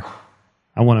wrong there.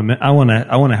 I want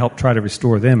to help try to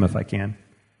restore them if I can.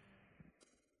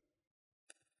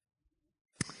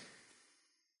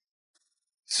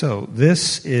 So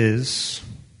this is,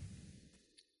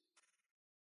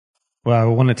 I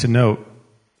wanted to note,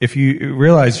 if you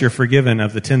realize you're forgiven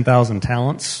of the 10,000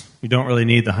 talents, you don't really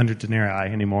need the 100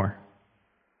 denarii anymore.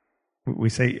 We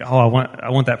say, "Oh, I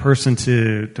want that person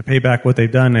to pay back what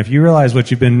they've done." If you realize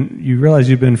you've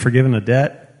been forgiven a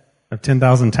debt of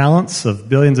 10,000 talents, of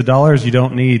billions of dollars, you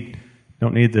don't need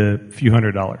the few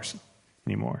 $100s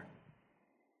anymore.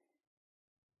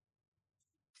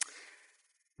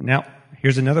 Now,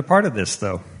 here's another part of this,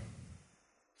 though.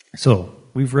 So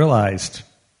we've realized,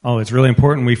 it's really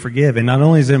important we forgive, and not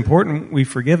only is it important we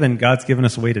forgive, and God's given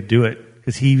us a way to do it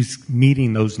because He's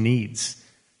meeting those needs.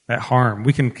 That harm.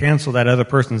 We can cancel that other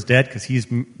person's debt because he's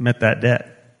met that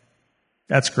debt.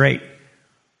 That's great.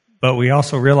 But we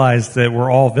also realize that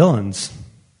we're all villains.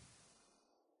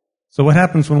 So what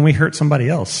happens when we hurt somebody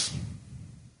else?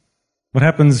 What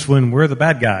happens when we're the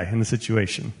bad guy in the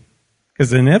situation?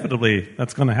 Because inevitably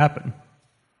that's going to happen.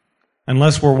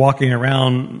 Unless we're walking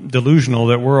around delusional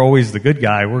that we're always the good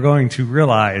guy, we're going to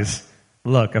realize,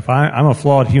 look, if I'm a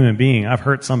flawed human being, I've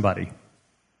hurt somebody.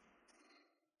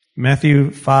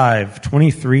 Matthew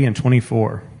 5:23 and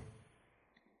 24.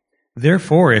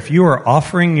 Therefore, if you are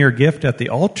offering your gift at the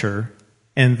altar,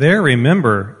 and there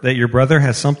remember that your brother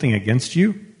has something against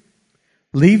you,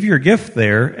 leave your gift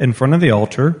there in front of the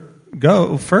altar,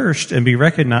 go first and be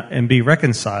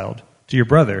reconciled to your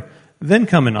brother, then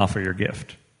come and offer your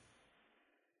gift.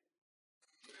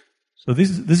 So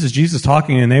this is Jesus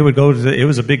talking, and they would go to it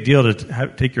was a big deal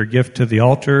to take your gift to the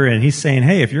altar, and he's saying,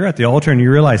 hey, if you're at the altar and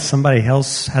you realize somebody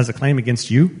else has a claim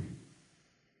against you,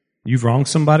 you've wronged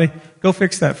somebody, go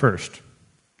fix that first.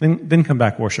 Then come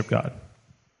back worship God.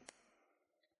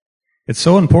 It's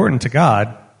so important to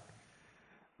God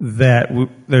that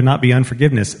there not be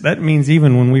unforgiveness. That means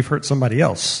even when we've hurt somebody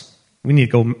else, we need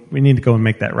to go and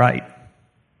make that right.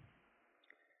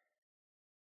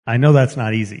 I know that's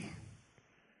not easy.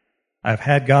 I've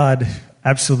had God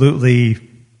absolutely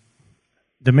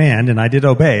demand, and I did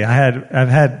obey. I've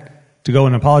had to go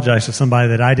and apologize to somebody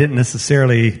that I didn't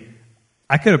necessarily.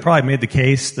 I could have probably made the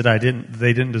case that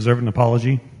they didn't deserve an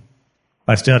apology,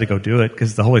 but I still had to go do it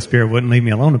because the Holy Spirit wouldn't leave me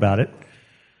alone about it.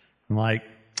 I'm like,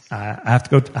 I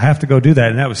have to go do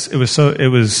that, and it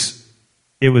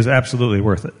was absolutely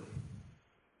worth it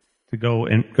to go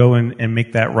and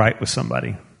make that right with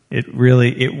somebody. It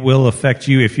will affect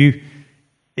you if you.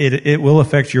 It will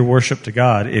affect your worship to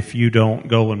God if you don't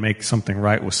go and make something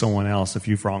right with someone else if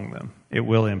you've wronged them. It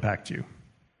will impact you.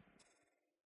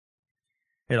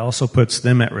 It also puts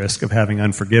them at risk of having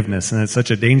unforgiveness, and it's such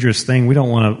a dangerous thing. We don't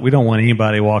want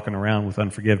anybody walking around with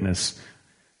unforgiveness.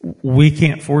 We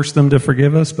can't force them to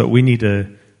forgive us, but we need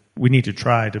to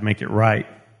try to make it right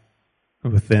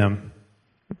with them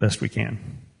the best we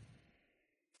can.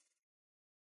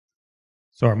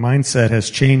 So our mindset has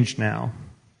changed now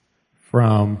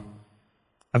from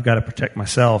I've got to protect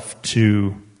myself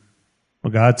to,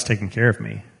 well, God's taking care of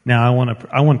me. Now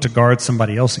I want to guard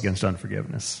somebody else against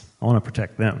unforgiveness. I want to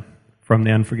protect them from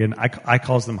the unforgiveness. I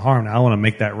cause them harm. Now I want to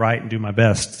make that right and do my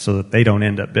best so that they don't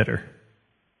end up bitter.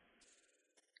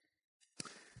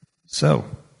 So,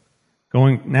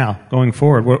 going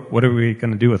forward, what are we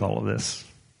going to do with all of this?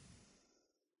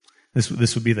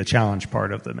 This would be the challenge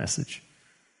part of the message.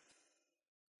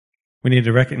 We need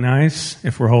to recognize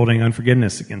if we're holding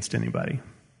unforgiveness against anybody.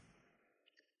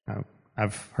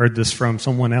 I've heard this from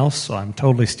someone else, so I'm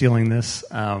totally stealing this.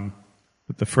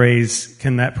 With the phrase,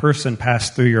 can that person pass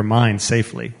through your mind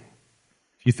safely?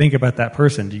 If you think about that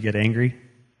person, do you get angry? Do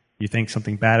you think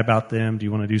something bad about them? Do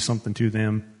you want to do something to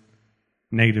them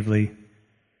negatively?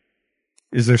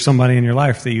 Is there somebody in your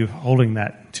life that you're holding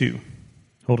that to,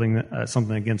 holding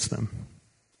something against them?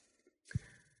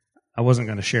 I wasn't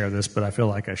going to share this, but I feel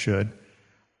like I should.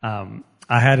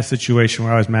 I had a situation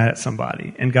where I was mad at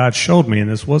somebody, and God showed me, and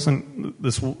this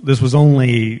was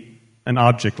only an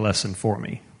object lesson for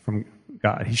me from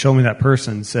God. He showed me that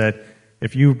person, said,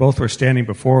 if you both were standing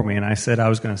before me, and I said I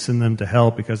was going to send them to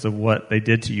hell because of what they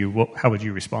did to you, how would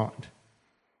you respond?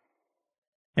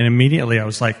 And immediately I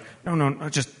was like,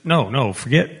 no,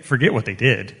 forget what they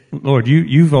did. Lord,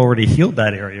 you've already healed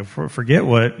that area. Forget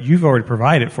what you've already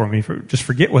provided for me. Just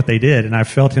forget what they did. And I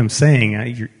felt him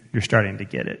saying, you're starting to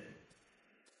get it.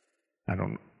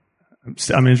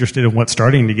 I'm interested in what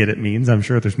starting to get it means. I'm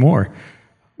sure there's more.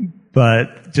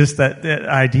 But just that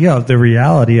idea of the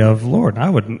reality of, Lord, I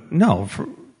wouldn't, no,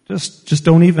 just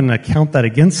don't even account that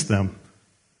against them.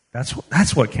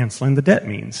 That's what canceling the debt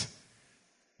means.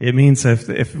 It means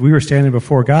if we were standing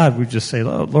before God, we'd just say,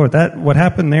 oh, Lord, what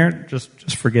happened there,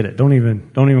 just forget it. Don't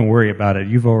even worry about it.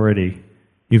 You've already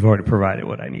provided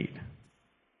what I need.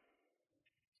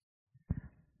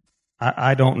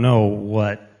 I don't know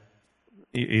what,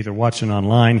 either watching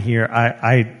online here,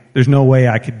 there's no way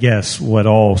I could guess what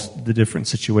all the different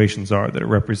situations are that are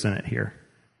represented here.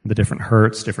 The different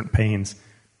hurts, different pains.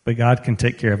 but God can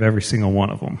take care of every single one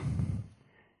of them.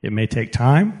 It may take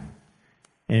time,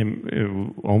 and it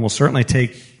will almost certainly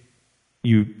take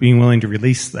you being willing to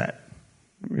release that,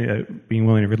 being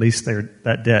willing to release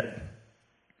that debt.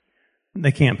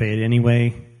 They can't pay it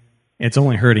anyway. It's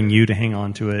only hurting you to hang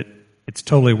on to it. It's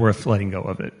totally worth letting go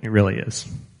of it. It really is.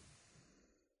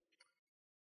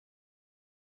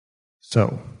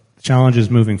 So, the challenge is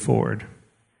moving forward.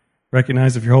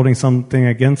 Recognize if you're holding something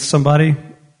against somebody,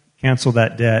 cancel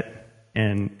that debt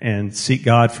and seek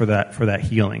God for that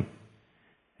healing.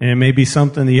 And it may be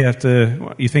something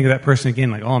that you think of that person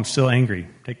again, like, oh, I'm still angry.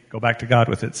 Go back to God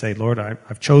with it. Say, Lord,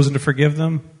 I've chosen to forgive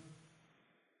them.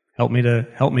 Help me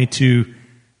to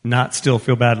not still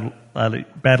feel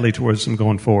badly towards them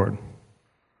going forward.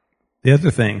 The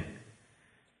other thing,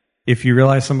 if you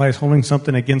realize somebody's holding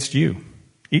something against you,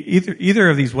 either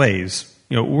of these ways,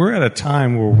 we're at a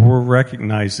time where we're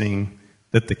recognizing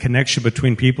that the connection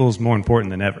between people is more important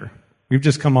than ever. We've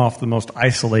just come off the most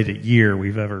isolated year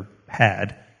we've ever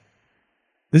had.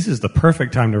 This is the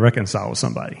perfect time to reconcile with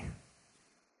somebody.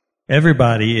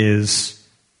 Everybody is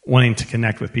wanting to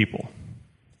connect with people.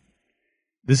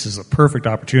 This is a perfect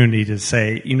opportunity to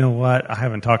say, you know what, I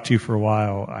haven't talked to you for a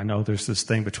while. I know there's this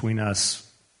thing between us.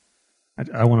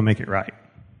 I want to make it right.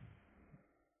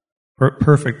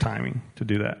 Perfect timing to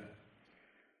do that.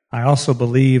 I also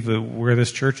believe that where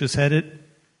this church is headed,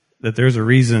 that there's a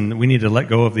reason we need to let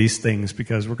go of these things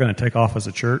because we're going to take off as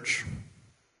a church.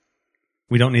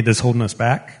 We don't need this holding us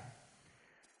back.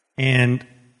 And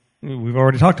we've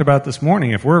already talked about this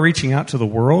morning. If we're reaching out to the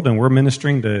world and we're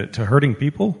ministering to hurting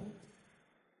people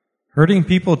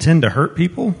tend to hurt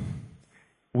people.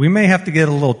 We may have to get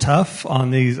a little tough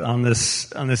on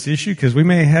this issue because we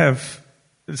may have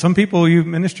some people you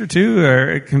minister to,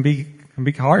 or it can be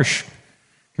harsh,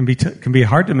 can be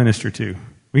hard to minister to.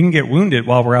 We can get wounded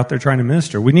while we're out there trying to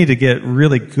minister. We need to get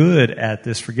really good at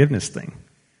this forgiveness thing.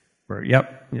 Where,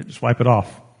 just wipe it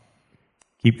off.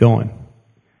 Keep going.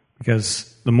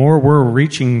 Because the more we're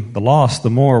reaching the lost, the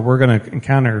more we're going to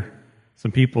encounter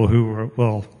some people who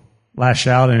will lash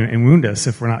out and wound us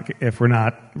if we're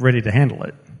not ready to handle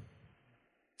it.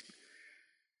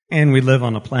 And we live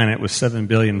on a planet with 7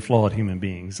 billion flawed human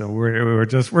beings, so we're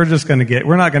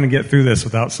not going to get through this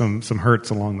without some hurts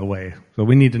along the way. So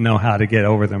we need to know how to get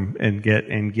over them and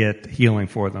get healing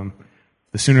for them.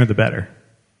 The sooner the better.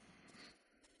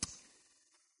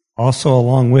 Also,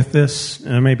 along with this,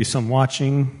 and there may be some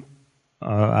watching,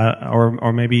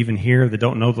 or maybe even here that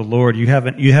don't know the Lord. You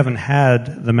haven't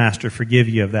had the Master forgive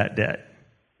you of that debt.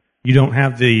 You don't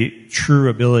have the true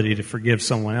ability to forgive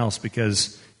someone else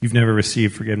because you've never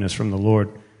received forgiveness from the Lord.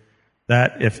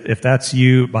 That if that's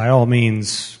you, by all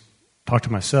means, talk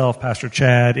to myself, Pastor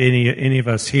Chad, any of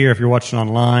us here. If you're watching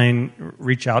online,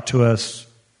 reach out to us.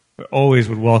 We always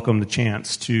would welcome the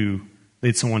chance to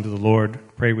lead someone to the Lord,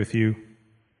 pray with you.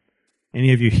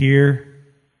 Any of you here?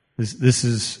 This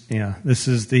is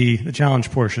the challenge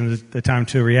portion, the time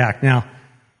to react. Now,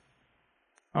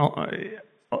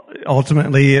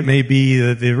 ultimately, it may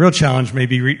be the real challenge may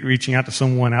be reaching out to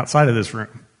someone outside of this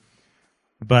room.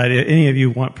 But if any of you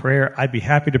want prayer, I'd be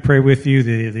happy to pray with you.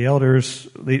 The elders,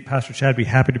 Pastor Chad, be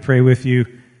happy to pray with you.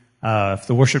 If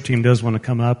the worship team does want to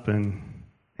come up, and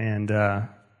I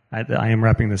am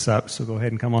wrapping this up, so go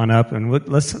ahead and come on up, and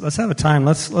let's have a time.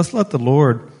 Let's let the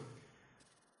Lord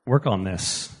work on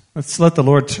this. Let's let the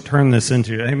Lord turn this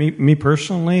into. Me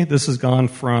personally, this has gone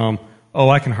from,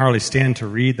 I can hardly stand to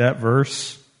read that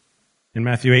verse in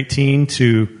Matthew 18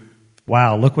 to,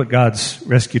 wow, look what God's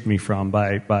rescued me from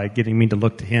by getting me to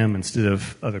look to Him instead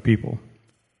of other people.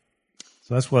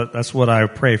 So that's what I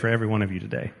pray for every one of you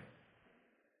today.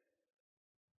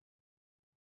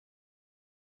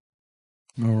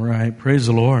 All right, praise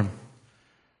the Lord.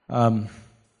 I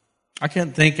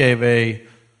can't think of a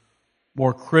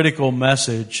more critical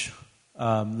message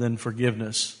than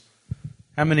forgiveness.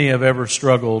 How many have ever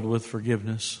struggled with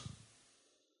forgiveness?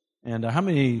 And how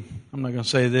many, I'm not going to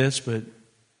say this, but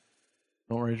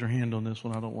don't raise your hand on this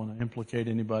one. I don't want to implicate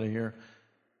anybody here.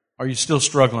 Are you still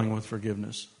struggling with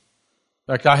forgiveness?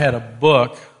 In fact, I had a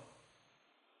book.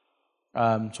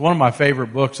 It's one of my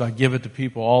favorite books. I give it to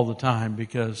people all the time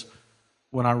because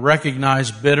when I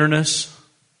recognize bitterness,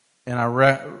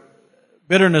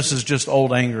 bitterness is just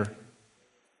old anger.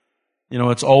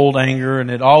 It's old anger,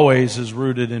 and it always is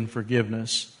rooted in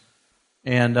forgiveness.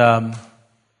 And in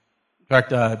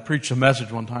fact, I preached a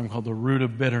message one time called The Root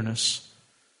of Bitterness.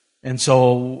 And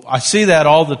so I see that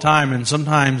all the time, and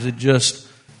sometimes it just,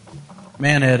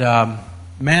 it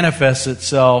manifests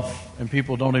itself, and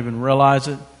people don't even realize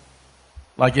it.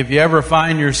 Like if you ever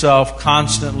find yourself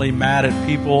constantly mad at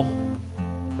people,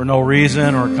 for no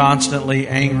reason or constantly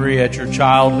angry at your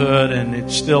childhood and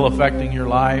it's still affecting your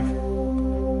life,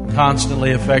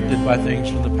 constantly affected by things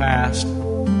from the past,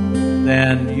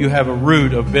 then you have a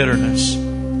root of bitterness.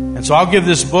 And so I'll give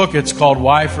this book, it's called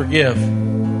Why Forgive.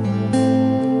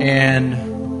 And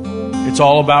it's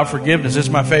all about forgiveness. It's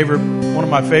one of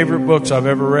my favorite books I've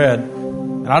ever read.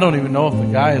 And I don't even know if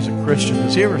the guy is a Christian.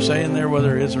 Does he ever say in there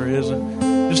whether it is or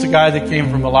isn't? Just a guy that came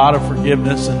from a lot of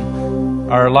forgiveness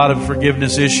or a lot of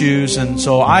forgiveness issues. And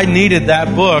so I needed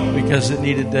that book because I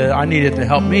needed to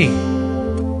help me.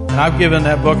 And I've given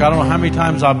that book, I don't know how many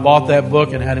times I bought that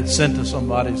book and had it sent to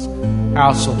somebody's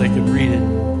house so they could read it.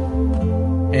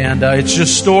 And it's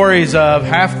just stories of,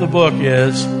 half the book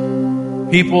is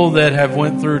people that have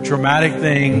went through traumatic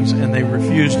things and they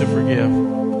refuse to forgive.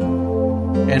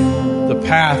 And the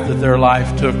path that their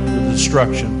life took to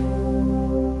destruction.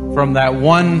 From that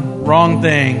one wrong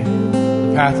thing,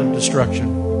 the path of destruction.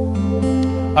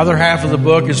 Other half of the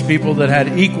book is people that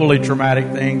had equally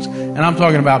traumatic things, and I'm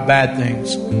talking about bad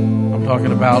things. I'm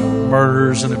talking about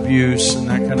murders and abuse and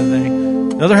that kind of thing.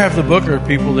 The other half of the book are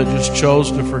people that just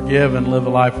chose to forgive and live a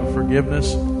life of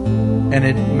forgiveness, and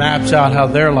it maps out how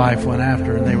their life went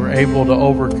after, and they were able to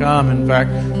overcome. In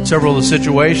fact, several of the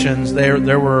situations,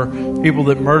 there were people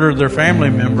that murdered their family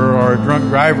member, or a drunk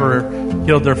driver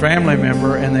killed their family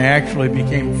member, and they actually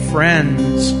became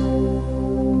friends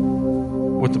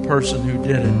with the person who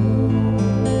did it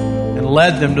and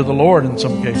led them to the Lord in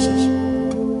some cases.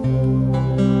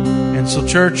 And so,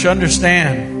 church,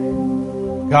 understand,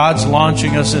 God's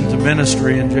launching us into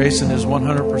ministry, and Jason is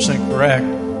 100%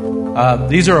 correct.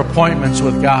 These are appointments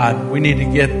with God. We need to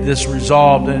get this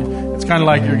resolved. And it's kind of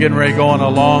like you're getting ready to go on a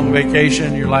long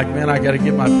vacation. You're like, man, I got to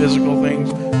get my physical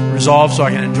things resolved so I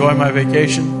can enjoy my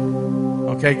vacation.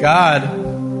 Okay, God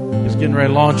is getting ready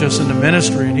to launch us into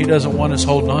ministry, and He doesn't want us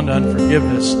holding on to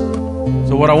unforgiveness.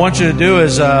 So what I want you to do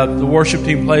is, the worship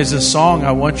team plays this song,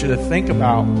 I want you to think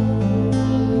about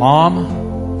mom,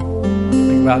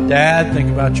 think about dad, think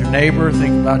about your neighbor,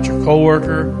 think about your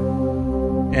coworker,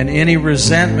 and any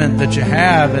resentment that you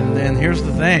have. And here's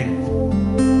the thing,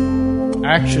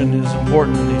 action is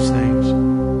important in these things.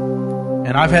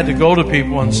 And I've had to go to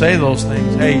people and say those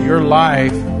things. Hey, your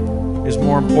life is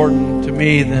more important to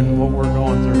me than what we're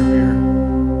going through here.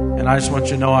 And I just want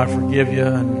you to know I forgive you.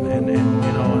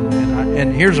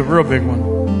 And here's a real big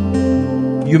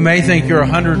one. You may think you're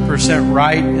 100%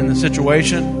 right in the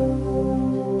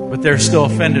situation, but they're still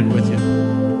offended with you.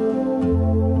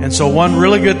 And so one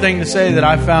really good thing to say that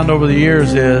I've found over the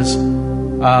years is,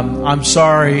 I'm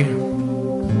sorry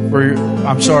for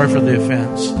the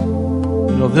offense.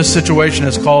 You know, this situation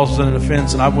has caused an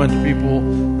offense, and I've went to people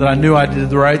that I knew I did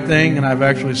the right thing, and I've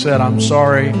actually said, I'm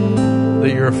sorry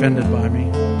that you're offended by me.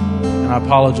 And I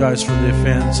apologize for the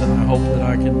offense, and I hope that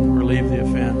I can relieve the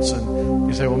offense. And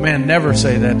you say, well, man, never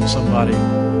say that to somebody,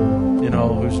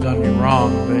 who's done you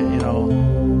wrong. But,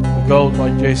 the goal,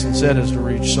 like Jason said, is to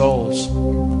reach souls.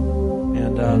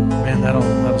 And, man,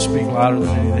 that'll speak louder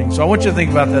than anything. So I want you to think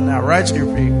about that now. Rise to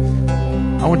your feet.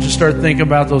 I want you to start thinking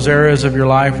about those areas of your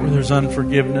life where there's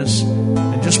unforgiveness.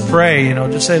 And just pray,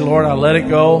 just say, Lord, I let it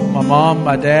go. My mom,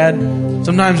 my dad.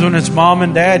 Sometimes when it's mom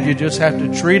and dad, you just have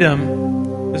to treat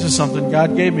them. This is something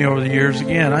God gave me over the years.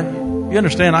 Again, you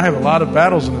understand, I have a lot of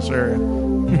battles in this area.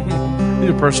 These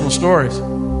are personal stories.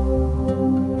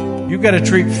 You've got to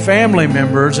treat family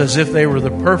members as if they were the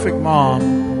perfect mom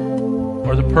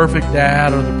or the perfect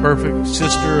dad or the perfect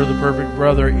sister or the perfect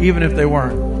brother, even if they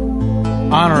weren't.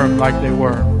 Honor them like they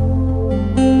were.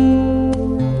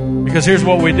 Because here's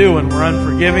what we do when we're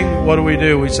unforgiving. What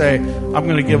do? We say, I'm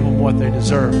going to give them what they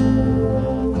deserve.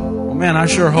 Well, man, I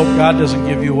sure hope God doesn't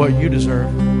give you what you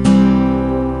deserve.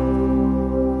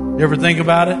 You ever think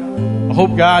about it? I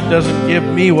hope God doesn't give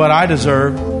me what I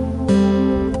deserve.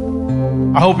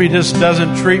 I hope He just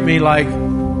doesn't treat me like,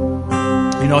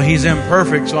 He's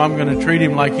imperfect, so I'm going to treat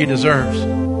Him like He deserves.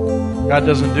 God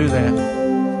doesn't do that.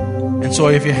 And so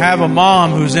if you have a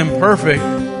mom who's imperfect,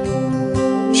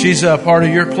 she's a part of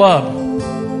your club,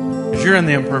 because you're in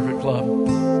the imperfect club.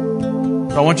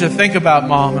 So I want you to think about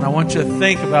mom, and I want you to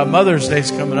think about Mother's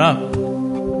Day's coming up.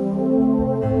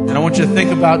 And I want you to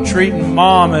think about treating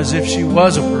mom as if she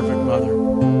was a perfect mother.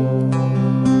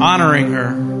 Honoring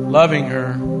her, loving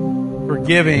her,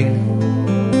 forgiving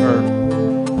her.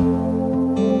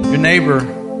 Your neighbor,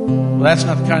 well, that's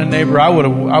not the kind of neighbor I would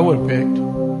have picked.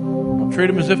 Treat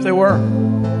them as if they were.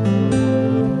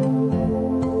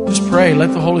 Just pray.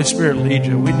 Let the Holy Spirit lead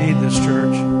you. We need this,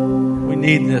 church. We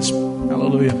need this.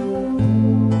 Hallelujah.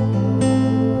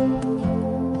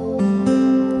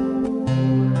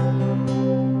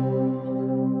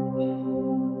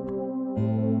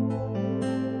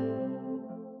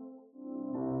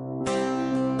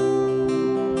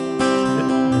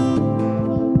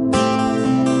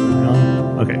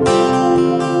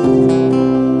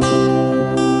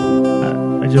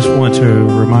 just want to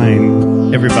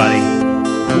remind everybody,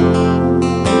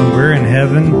 when we're in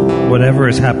heaven, whatever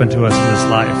has happened to us in this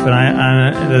life,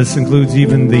 and this includes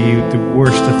even the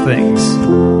worst of things,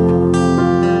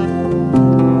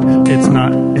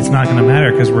 it's not going to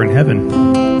matter because we're in heaven.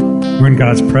 We're in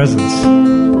God's presence.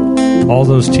 All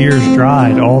those tears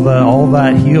dried, all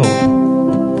that healed.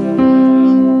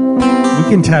 We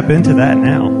can tap into that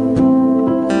now.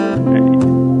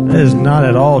 That is not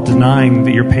at all denying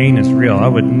that your pain is real. I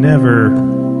would never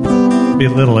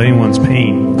belittle anyone's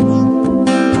pain.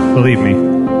 Believe me.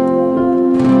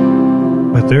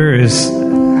 But there is,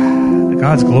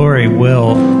 God's glory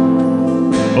will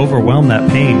overwhelm that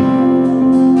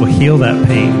pain, will heal that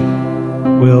pain,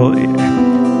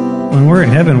 when we're in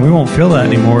heaven, we won't feel that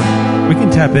anymore. We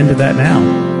can tap into that now.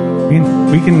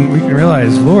 We can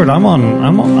realize, Lord,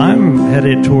 I'm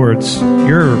headed towards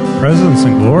your presence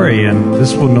and glory, and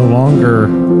this will no longer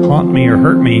haunt me or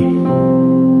hurt me. I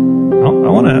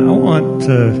want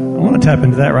to tap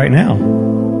into that right now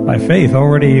by faith,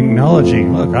 already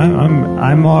acknowledging, look,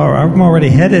 I'm already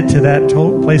headed to that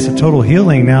place of total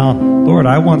healing now. Lord,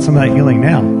 I want some of that healing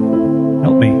now.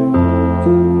 Help me.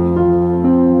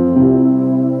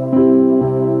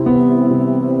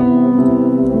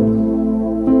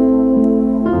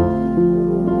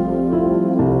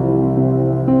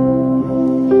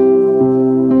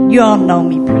 You all know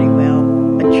me pretty well,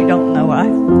 but you don't know I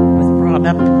was brought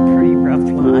up in a pretty rough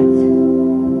life.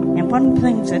 And one of the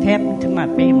things that happened to my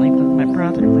family was my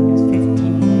brother, when he was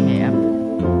 15 and a half,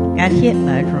 got hit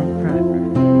by a drunk driver.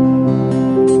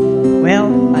 Well,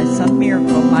 by some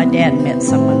miracle, my dad met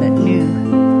someone that knew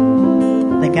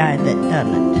the guy that done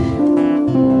it.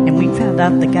 And we found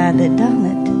out the guy that done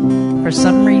it, for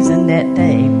some reason that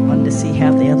day, wanted to see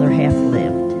how the other half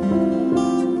lived.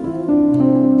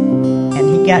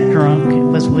 Got drunk,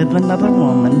 was with another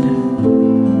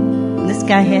woman. This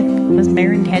guy was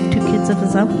married and had 2 kids of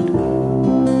his own.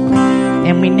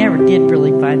 And we never did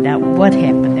really find out what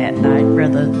happened that night,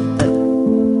 whether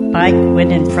the bike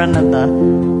went in front of the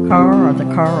car or the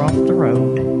car off the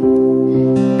road.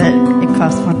 But it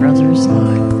cost my brother his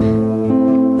life.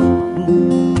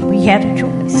 And we had a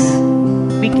choice.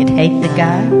 We could hate the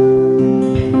guy,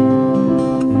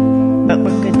 but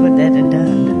what good would that have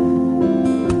done?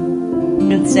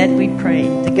 Instead, we prayed.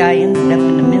 The guy ended up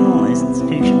in a mental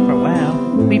institution for a while.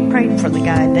 We prayed for the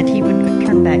guy that he would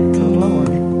return back to the Lord,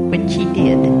 which he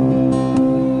did,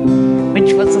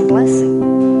 which was a blessing.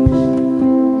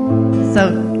 So,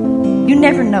 you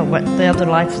never know what the other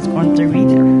life is going through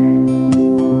either.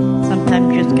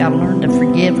 Sometimes you just got to learn to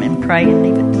forgive and pray and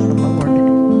leave it to the Lord.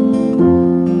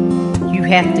 You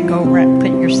have to go around,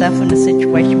 put yourself in a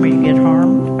situation where you get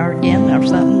harmed or again or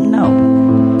something. No.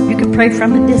 You can pray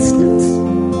from a distance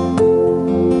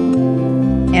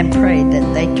and pray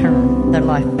that they turn their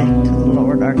life back to the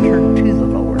Lord or turn to the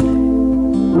Lord.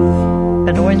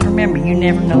 But always remember, you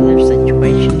never know their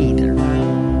situation either.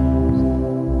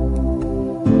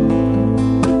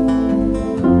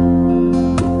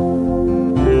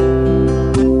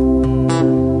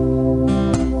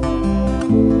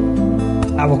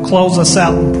 I will close us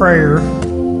out in prayer.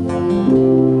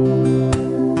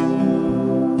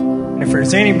 If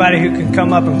there's anybody who can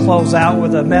come up and close out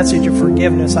with a message of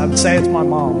forgiveness, I would say it's my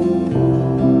mom.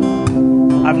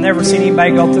 I've never seen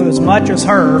anybody go through as much as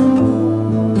her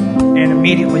and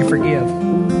immediately forgive.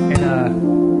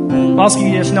 And most of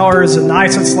you just know her as the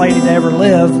nicest lady to ever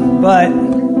live, but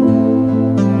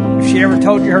if she ever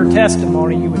told you her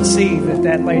testimony, you would see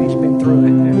that lady's been through it.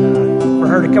 And for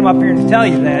her to come up here and tell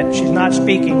you that, she's not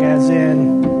speaking as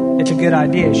in it's a good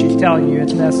idea. She's telling you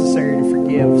it's necessary to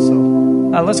forgive. So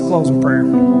let's close in prayer.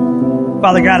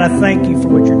 Father God, I thank you for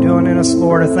what you're doing in us,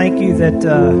 Lord. I thank you that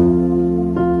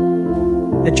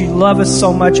you love us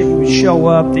so much that you would show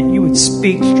up, that you would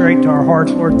speak straight to our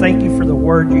hearts, Lord. Thank you for the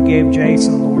word you gave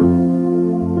Jason, Lord.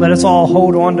 Let us all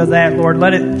hold on to that, Lord.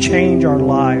 Let it change our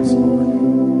lives,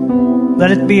 Lord.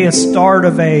 Let it be a start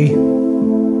of a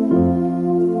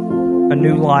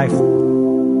new life.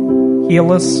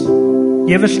 Heal us.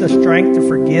 Give us the strength to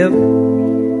forgive.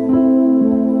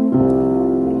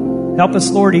 Help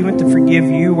us, Lord, even to forgive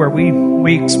you where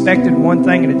we expected one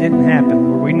thing and it didn't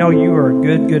happen. Where we know you are a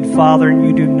good, good Father and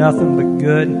you do nothing but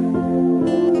good.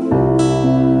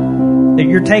 That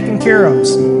you're taking care of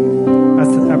us.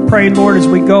 I pray, Lord, as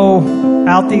we go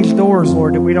out these doors,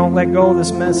 Lord, that we don't let go of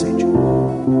this message.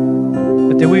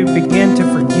 But that we begin to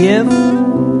forgive.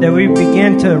 That we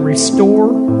begin to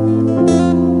restore.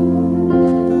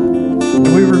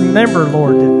 And we remember,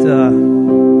 Lord, that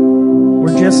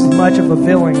we're just as much of a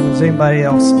villain as anybody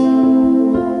else.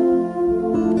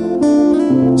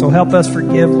 So help us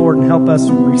forgive, Lord, and help us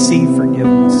receive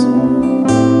forgiveness.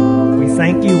 We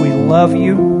thank you. We love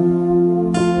you.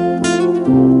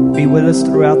 Be with us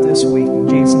throughout this week. In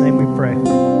Jesus' name we pray.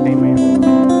 Amen.